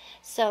here.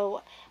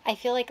 So I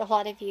feel like a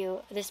lot of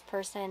you, this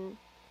person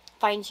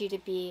finds you to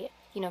be,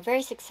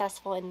 very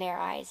successful in their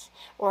eyes,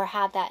 or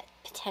have that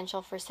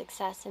potential for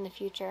success in the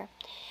future.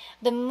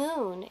 The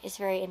Moon is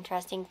very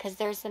interesting because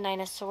there's the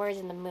Nine of Swords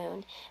and the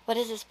Moon. What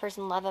does this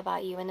person love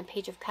about you? And the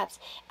Page of Cups.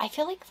 I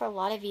feel like for a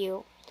lot of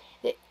you,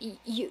 that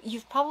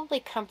you've probably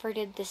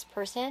comforted this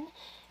person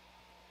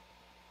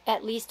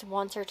at least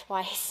once or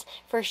twice,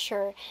 for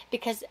sure,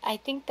 because I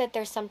think that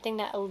there's something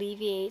that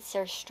alleviates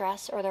their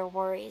stress or their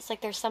worries.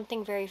 Like there's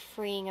something very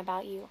freeing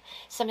about you,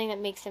 something that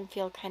makes them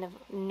feel kind of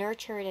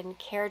nurtured and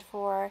cared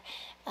for,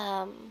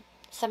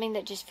 something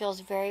that just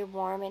feels very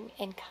warm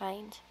and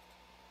kind.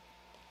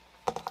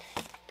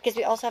 Because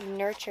we also have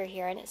nurture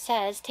here, and it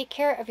says, take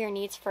care of your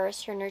needs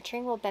first. Your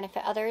nurturing will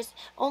benefit others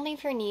only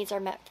if your needs are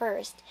met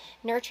first.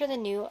 Nurture the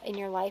new in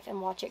your life and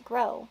watch it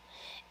grow.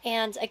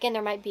 And again,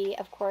 there might be,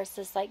 of course,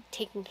 this like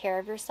taking care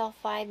of yourself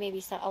vibe.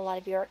 Maybe a lot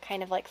of you are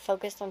kind of like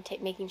focused on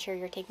making sure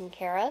you're taken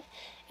care of,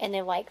 and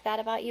they like that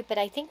about you. But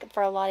I think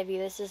for a lot of you,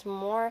 this is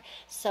more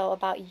so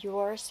about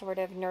your sort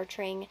of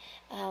nurturing,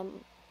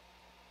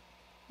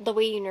 the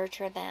way you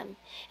nurture them.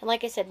 And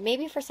like I said,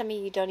 maybe for some of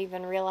you don't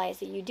even realize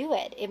that you do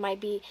it. It might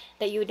be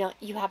that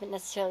you haven't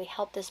necessarily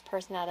helped this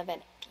person out of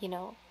it,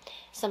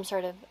 some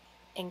sort of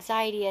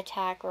anxiety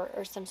attack,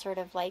 or some sort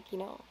of like,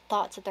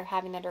 thoughts that they're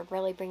having that are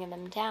really bringing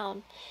them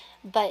down.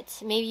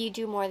 But maybe you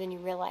do more than you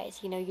realize.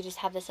 You just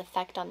have this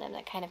effect on them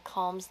that kind of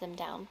calms them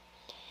down.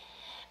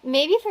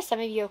 Maybe for some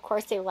of you, of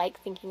course, they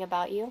like thinking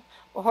about you,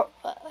 or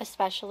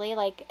especially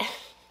like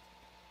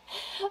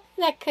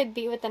that could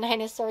be with the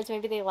Nine of Swords.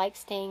 Maybe they like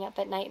staying up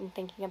at night and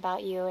thinking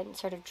about you and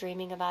sort of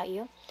dreaming about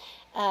you.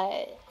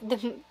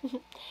 The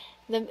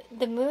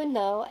Moon,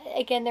 though,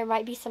 again, there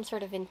might be some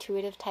sort of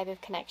intuitive type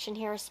of connection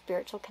here, a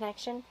spiritual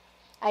connection.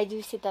 I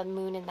do see the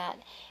Moon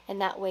in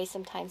that way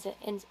sometimes,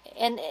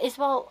 and as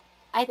well.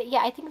 I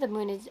think the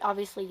Moon is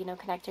obviously,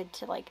 connected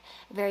to like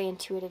a very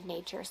intuitive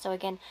nature. So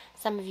again,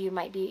 some of you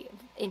might be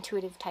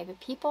intuitive type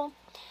of people.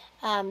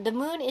 The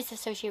Moon is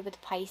associated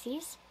with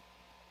Pisces.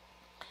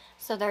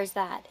 So there's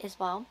that as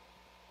well.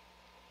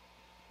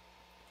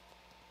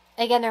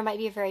 Again, there might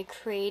be a very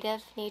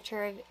creative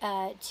nature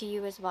to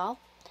you as well.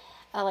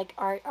 Like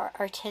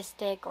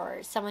artistic,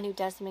 or someone who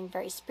does something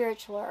very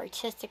spiritual or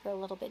artistic, or a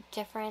little bit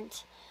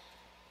different.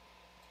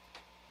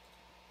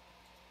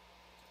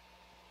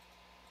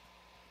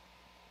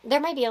 There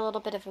might be a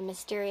little bit of a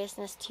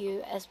mysteriousness to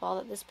you as well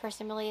that this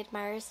person really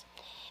admires.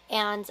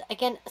 And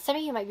again, some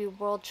of you might be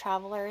world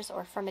travelers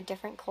or from a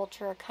different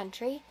culture or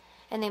country,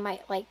 and they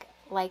might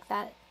like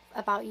that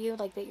about you,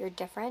 like that you're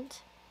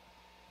different.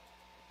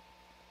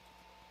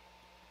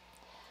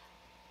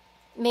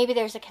 Maybe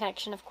there's a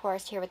connection, of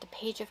course, here with the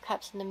Page of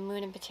Cups and the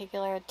Moon in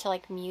particular to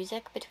like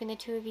music between the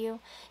two of you.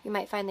 You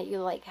might find that you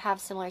like have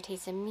similar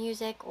tastes in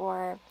music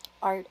or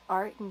art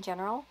in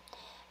general,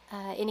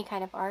 any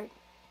kind of art.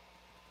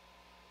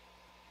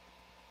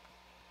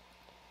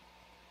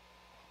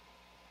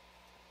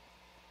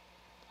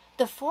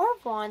 The Four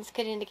of Wands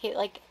could indicate,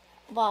 like,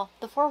 well,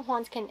 the Four of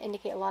Wands can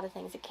indicate a lot of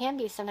things. It can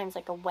be sometimes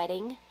like a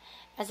wedding,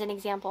 as an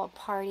example, a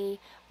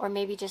party, or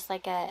maybe just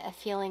like a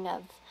feeling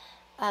of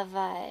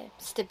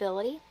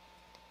stability.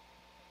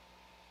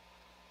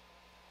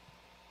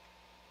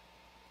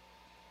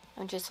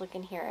 I'm just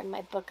looking here in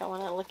my book. I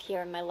want to look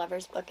here in my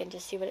Lover's book and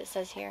just see what it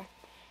says here.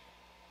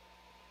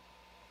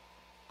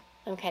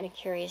 I'm kind of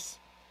curious.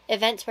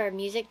 Events where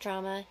music,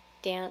 drama,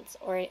 dance,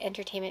 or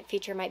entertainment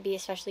feature might be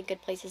especially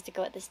good places to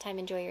go at this time.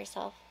 Enjoy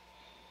yourself.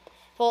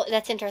 Well,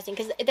 that's interesting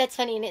because that's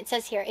funny. And it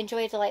says here,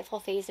 enjoy a delightful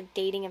phase of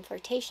dating and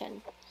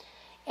flirtation.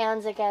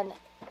 And again,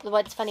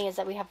 what's funny is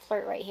that we have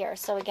flirt right here.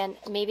 So again,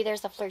 maybe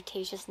there's a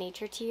flirtatious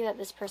nature to you that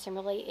this person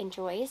really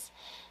enjoys.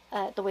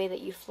 The way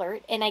that you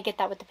flirt. And I get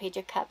that with the Page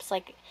of Cups.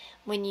 Like,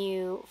 when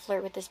you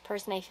flirt with this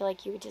person, I feel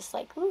like you would just,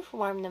 like, oof,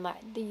 warm them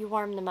up. You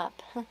warm them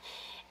up.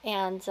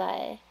 And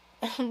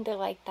they're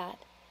like that.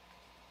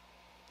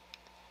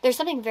 There's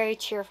something very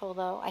cheerful,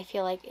 though, I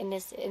feel like, in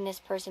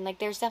this person. Like,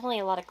 there's definitely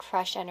a lot of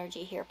crush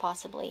energy here,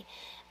 possibly.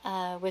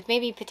 With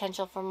maybe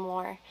potential for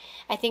more.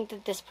 I think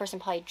that this person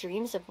probably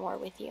dreams of more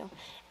with you,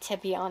 to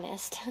be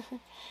honest.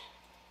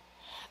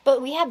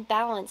 But we have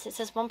balance. It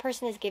says one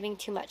person is giving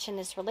too much in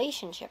this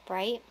relationship,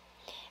 right?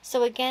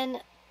 So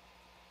again,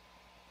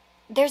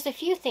 there's a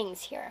few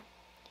things here.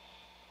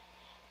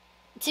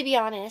 To be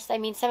honest, I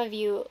mean, some of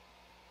you,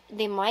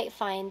 they might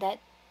find that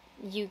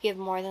you give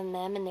more than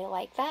them and they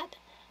like that.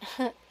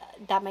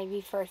 That might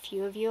be for a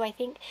few of you, I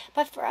think.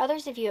 But for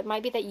others of you, it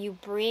might be that you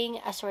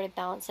bring a sort of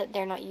balance that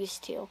they're not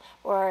used to,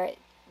 or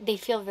they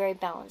feel very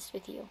balanced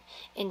with you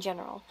in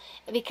general.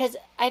 Because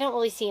I don't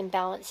really see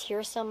imbalance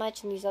here so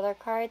much in these other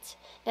cards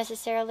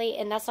necessarily,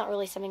 and that's not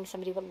really something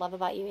somebody would love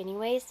about you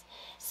anyways.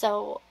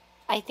 So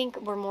I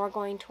think we're more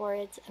going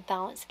towards a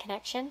balanced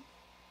connection.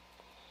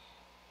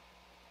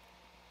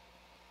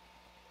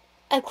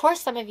 Of course,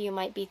 some of you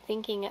might be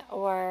thinking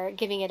or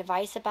giving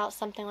advice about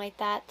something like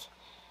that.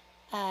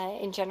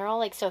 In general,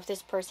 like, so if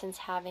this person's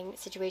having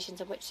situations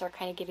in which they're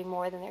kind of giving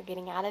more than they're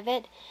getting out of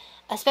it,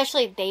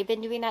 especially if they've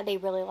been doing that, they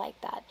really like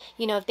that.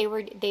 You know, if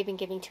they've been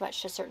giving too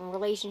much to a certain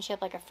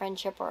relationship, like a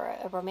friendship or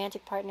a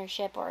romantic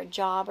partnership or a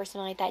job or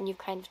something like that, and you've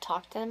kind of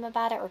talked to them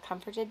about it or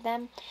comforted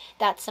them,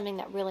 that's something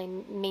that really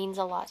means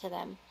a lot to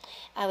them.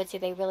 I would say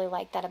they really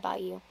like that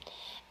about you.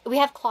 We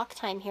have clock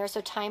time here,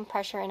 so time,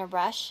 pressure, and a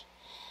rush.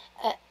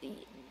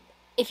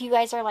 If you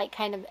guys are like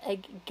kind of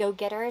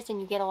go-getters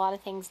and you get a lot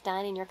of things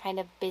done and you're kind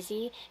of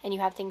busy and you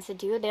have things to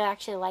do, they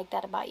actually like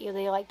that about you.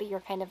 They like that you're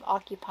kind of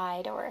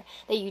occupied or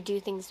that you do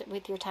things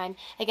with your time.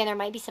 Again, there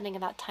might be something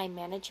about time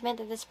management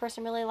that this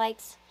person really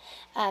likes.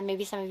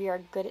 Maybe some of you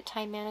are good at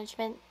time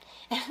management.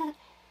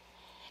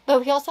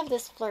 But we also have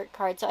this flirt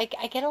card. So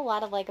I get a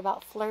lot of like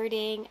about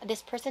flirting.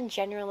 This person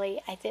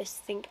generally, I just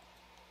think,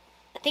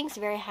 thinks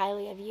very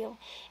highly of you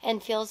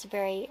and feels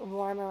very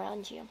warm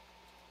around you.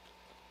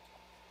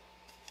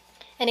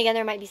 And again,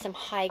 there might be some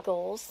high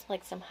goals,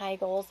 like some high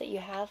goals that you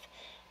have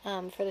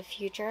for the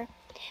future.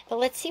 But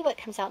let's see what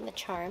comes out in the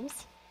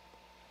charms.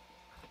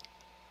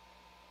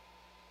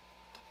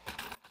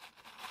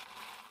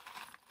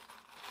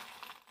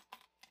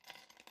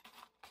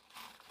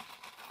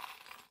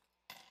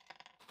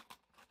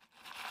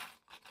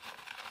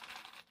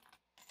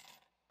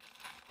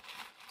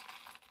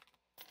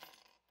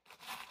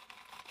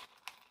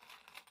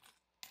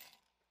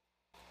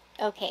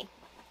 Okay,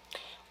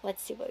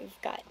 let's see what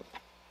we've got.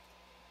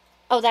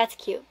 Oh, that's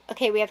cute.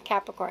 Okay, we have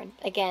Capricorn.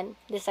 Again,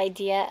 this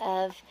idea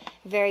of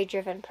very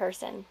driven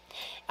person.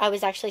 I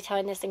was actually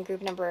telling this in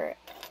group number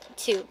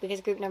 2,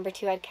 because group number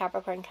 2 had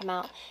Capricorn come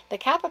out. But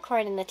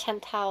Capricorn in the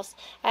 10th house,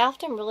 I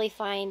often really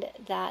find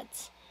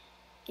that,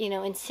 you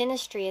know, in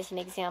synastry as an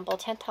example,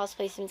 10th house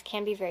placements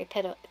can be very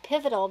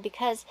pivotal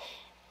because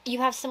you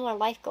have similar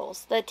life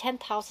goals. The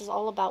 10th house is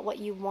all about what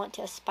you want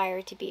to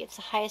aspire to be. It's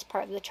the highest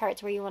part of the chart.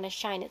 It's where you want to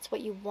shine. It's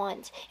what you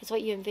want. It's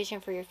what you envision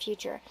for your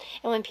future.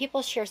 And when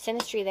people share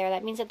synastry there,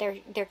 that means that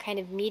they're kind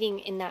of meeting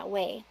in that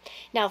way.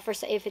 Now,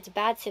 if it's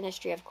bad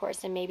synastry, of course,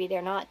 then maybe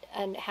they're not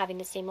having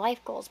the same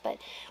life goals. But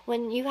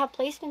when you have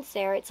placements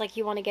there, it's like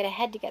you want to get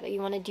ahead together.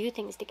 You want to do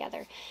things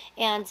together.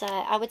 And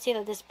I would say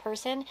that this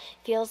person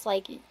feels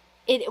like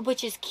it,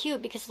 which is cute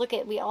because look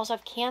at, we also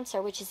have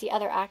Cancer, which is the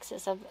other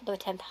axis of the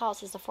 10th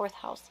house, is the 4th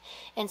house.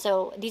 And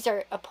so these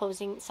are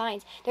opposing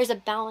signs. There's a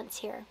balance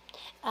here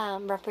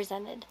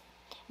represented,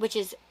 which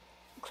is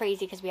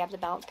crazy because we have the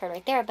balance card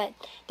right there. But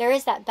there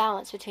is that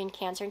balance between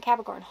Cancer and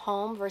Capricorn,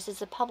 home versus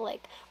the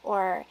public,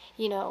 or,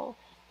 you know,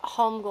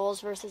 home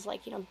goals versus,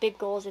 like, you know, big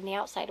goals in the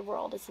outside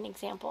world as an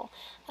example.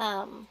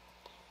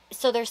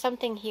 So there's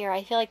something here.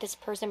 I feel like this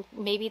person,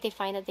 maybe they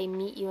find that they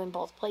meet you in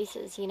both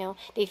places, you know.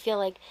 They feel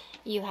like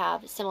you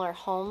have similar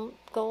home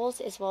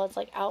goals as well as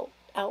like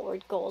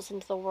outward goals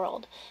into the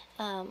world.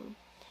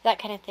 that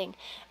kind of thing.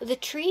 The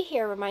tree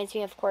here reminds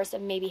me, of course,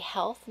 of maybe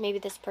health. Maybe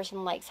this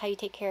person likes how you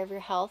take care of your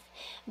health,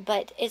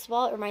 but as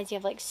well, it reminds me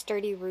of like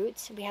sturdy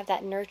roots. We have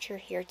that nurture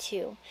here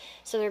too.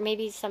 So there may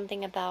be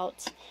something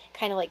about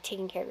kind of like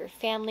taking care of your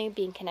family,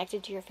 being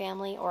connected to your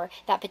family, or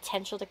that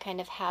potential to kind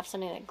of have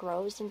something that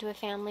grows into a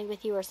family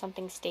with you, or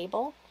something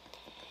stable.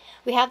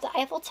 We have the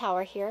Eiffel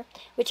Tower here,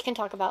 which can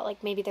talk about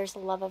like maybe there's a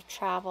love of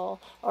travel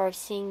or of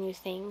seeing new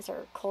things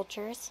or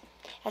cultures,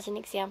 as an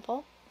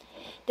example.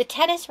 The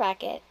tennis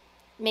racket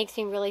makes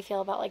me really feel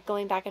about like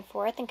going back and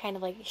forth and kind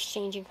of like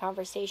exchanging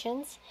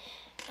conversations.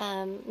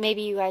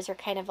 Maybe you guys are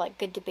kind of like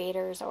good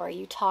debaters, or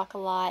you talk a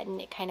lot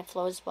and it kind of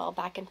flows well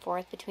back and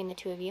forth between the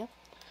two of you.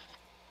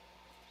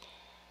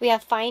 We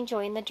have find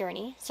joy in the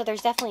journey. So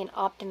there's definitely an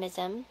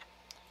optimism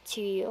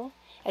to you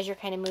as you're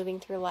kind of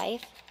moving through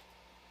life.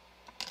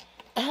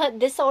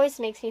 This always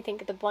makes me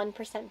think of the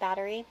 1%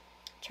 battery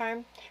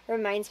charm. It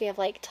reminds me of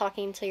like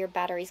talking until your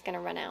battery's going to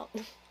run out.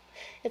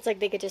 It's like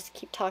they could just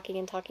keep talking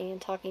and talking and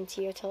talking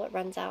to you until it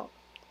runs out.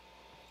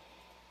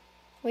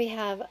 We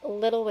have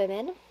Little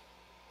Women.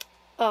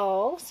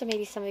 Oh, so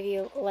maybe some of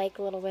you like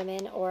Little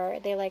Women, or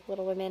they like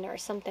Little Women, or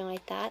something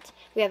like that.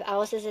 We have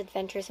Alice's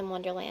Adventures in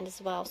Wonderland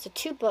as well. So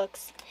 2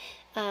 books.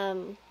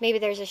 Maybe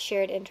there's a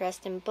shared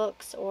interest in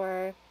books,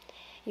 or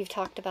you've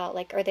talked about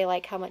like, or they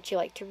like how much you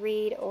like to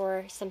read,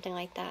 or something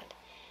like that.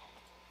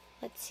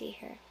 Let's see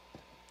here.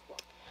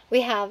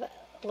 We have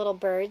Little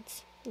Bird.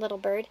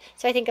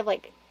 So I think of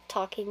like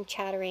talking,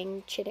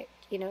 chattering, chit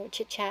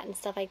chat and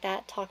stuff like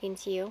that, talking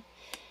to you.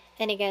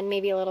 And again,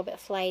 maybe a little bit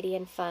flighty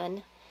and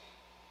fun.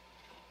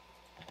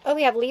 Oh,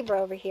 we have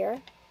Libra over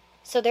here.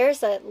 So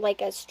there's a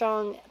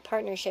strong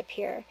partnership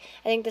here.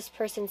 I think this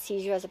person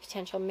sees you as a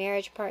potential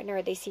marriage partner,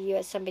 or they see you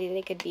as somebody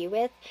they could be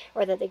with,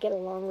 or that they get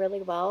along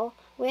really well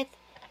with.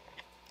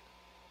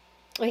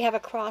 We have a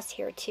cross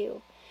here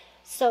too.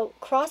 So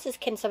crosses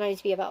can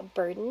sometimes be about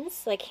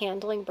burdens, like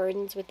handling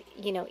burdens with,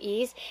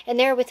 ease. And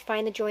there with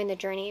find the joy in the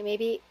journey.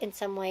 Maybe in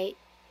some way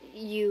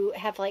you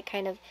have like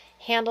kind of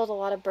handled a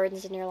lot of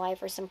burdens in your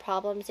life, or some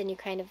problems, and you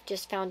kind of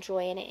just found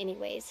joy in it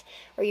anyways.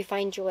 Or you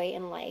find joy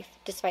in life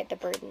despite the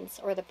burdens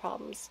or the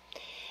problems.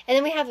 And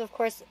then we have, of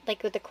course,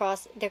 like with the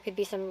cross, there could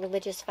be some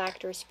religious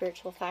factor,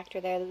 spiritual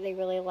factor there that they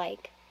really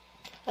like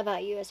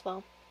about you as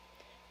well.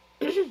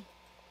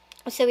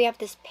 So we have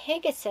this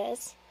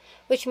Pegasus,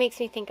 which makes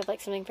me think of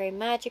like something very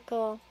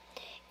magical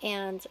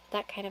and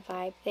that kind of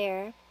vibe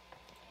there.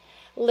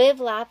 Live,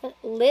 laugh,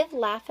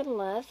 and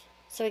love.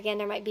 So again,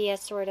 there might be a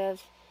sort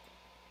of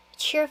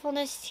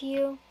cheerfulness to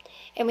you.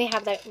 And we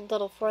have that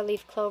little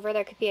 4-leaf clover.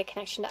 There could be a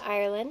connection to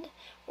Ireland,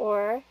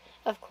 or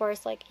of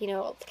course, like,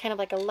 it's kind of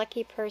like a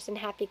lucky person,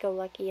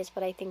 happy-go-lucky is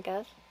what I think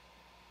of.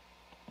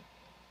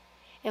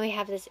 And we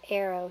have this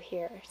arrow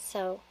here.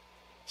 So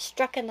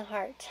struck in the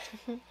heart.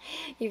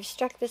 You've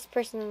struck this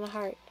person in the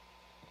heart.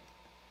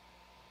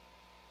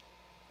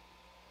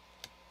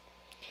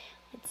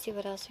 Let's see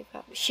what else we've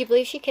got. She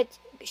believed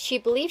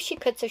she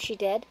could, so she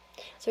did.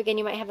 So again,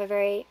 you might have a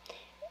very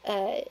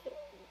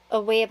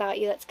a way about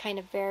you that's kind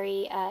of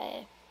very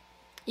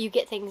you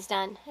get things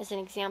done, as an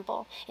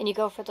example, and you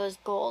go for those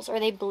goals, or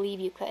they believe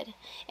you could,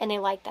 and they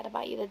like that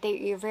about you, that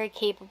you're very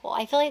capable.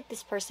 I feel like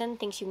this person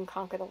thinks you can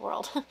conquer the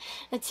world,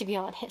 to be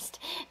honest.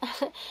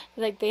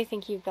 Like they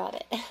think you've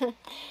got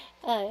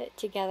it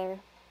together.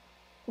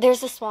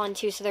 There's a swan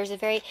too, so there's a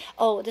very,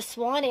 the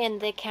swan and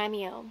the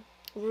cameo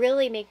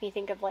really make me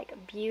think of like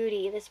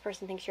beauty. This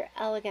person thinks you're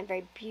elegant,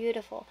 very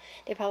beautiful.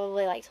 They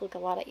probably like to look a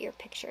lot at your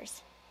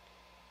pictures,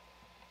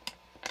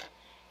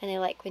 and they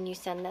like when you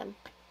send them,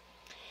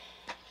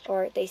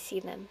 or they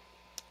see them.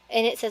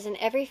 And it says, in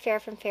every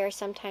fair from fair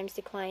sometimes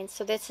declines.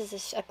 So this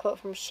is a quote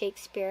from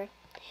Shakespeare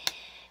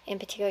in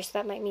particular, so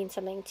that might mean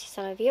something to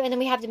some of you. And then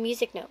we have the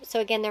music note. So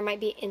again, there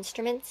might be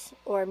instruments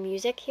or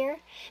music here.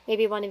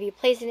 Maybe one of you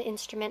plays an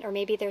instrument, or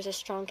maybe there's a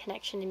strong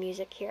connection to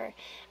music here,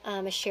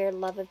 a shared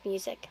love of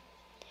music.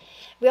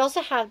 We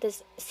also have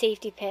this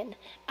safety pin.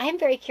 I'm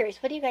very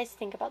curious. What do you guys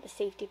think about the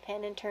safety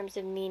pin in terms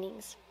of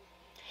meanings?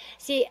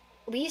 See,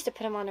 we used to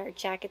put them on our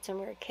jackets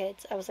when we were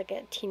kids. That was like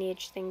a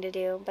teenage thing to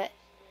do, but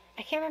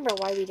I can't remember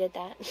why we did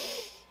that.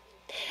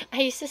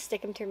 I used to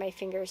stick them through my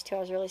fingers too. I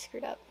was really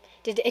screwed up.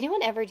 Did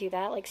anyone ever do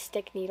that? Like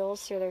stick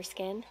needles through their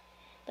skin?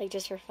 Like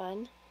just for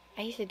fun?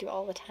 I used to do it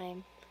all the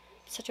time.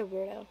 Such a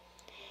weirdo.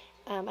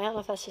 I don't know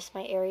if that's just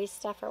my Aries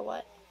stuff or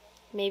what.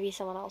 Maybe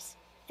someone else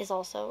is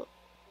also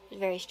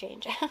very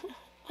strange.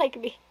 Like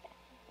me.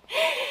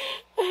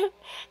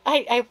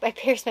 I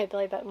pierced my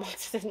belly button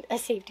once with a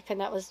safety pin.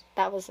 That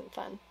wasn't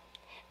fun.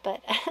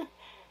 But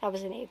I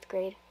was in 8th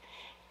grade.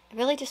 I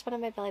really just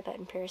wanted my belly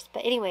button pierced.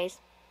 But anyways,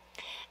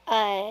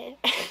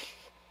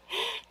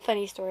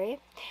 funny story.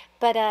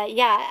 But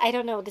yeah, I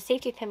don't know. The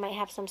safety pin might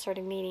have some sort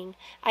of meaning.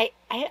 I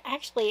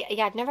actually,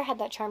 I've never had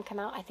that charm come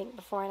out, I think,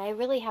 before. And I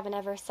really haven't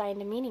ever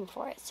assigned a meaning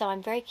for it. So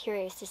I'm very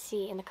curious to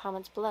see in the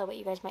comments below what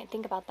you guys might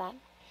think about that.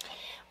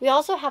 We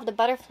also have the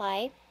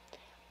butterfly,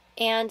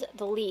 and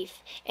the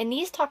Leaf. And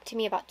these talk to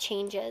me about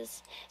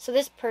changes. So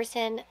this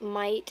person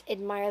might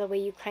admire the way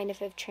you kind of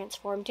have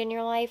transformed in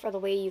your life, or the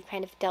way you've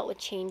kind of dealt with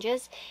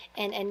changes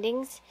and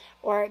endings.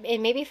 Or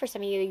and maybe for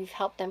some of you, you've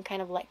helped them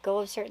kind of let go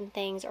of certain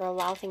things or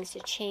allow things to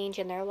change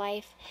in their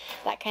life,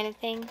 that kind of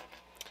thing.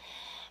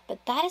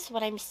 But that is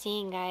what I'm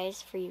seeing,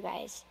 guys, for you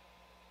guys.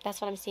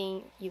 That's what I'm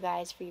seeing, you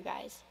guys, for you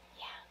guys.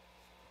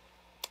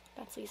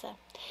 That's Lisa.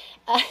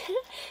 I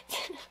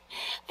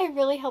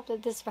really hope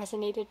that this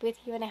resonated with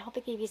you, and I hope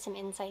it gave you some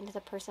insight into the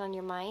person on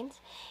your mind.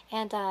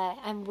 And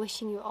I'm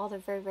wishing you all the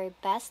very, very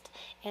best,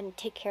 and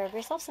take care of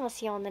yourselves, and I'll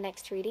see you on the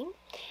next reading.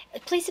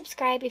 Please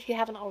subscribe if you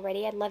haven't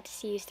already. I'd love to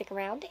see you stick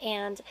around,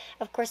 and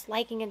of course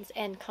liking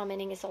and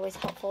commenting is always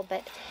helpful.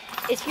 But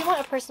if you want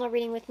a personal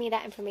reading with me,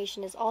 that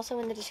information is also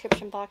in the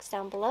description box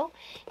down below.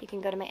 You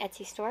can go to my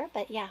Etsy store.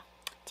 But yeah,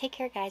 take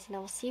care, guys, and I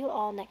will see you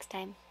all next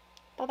time.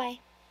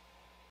 Bye-bye.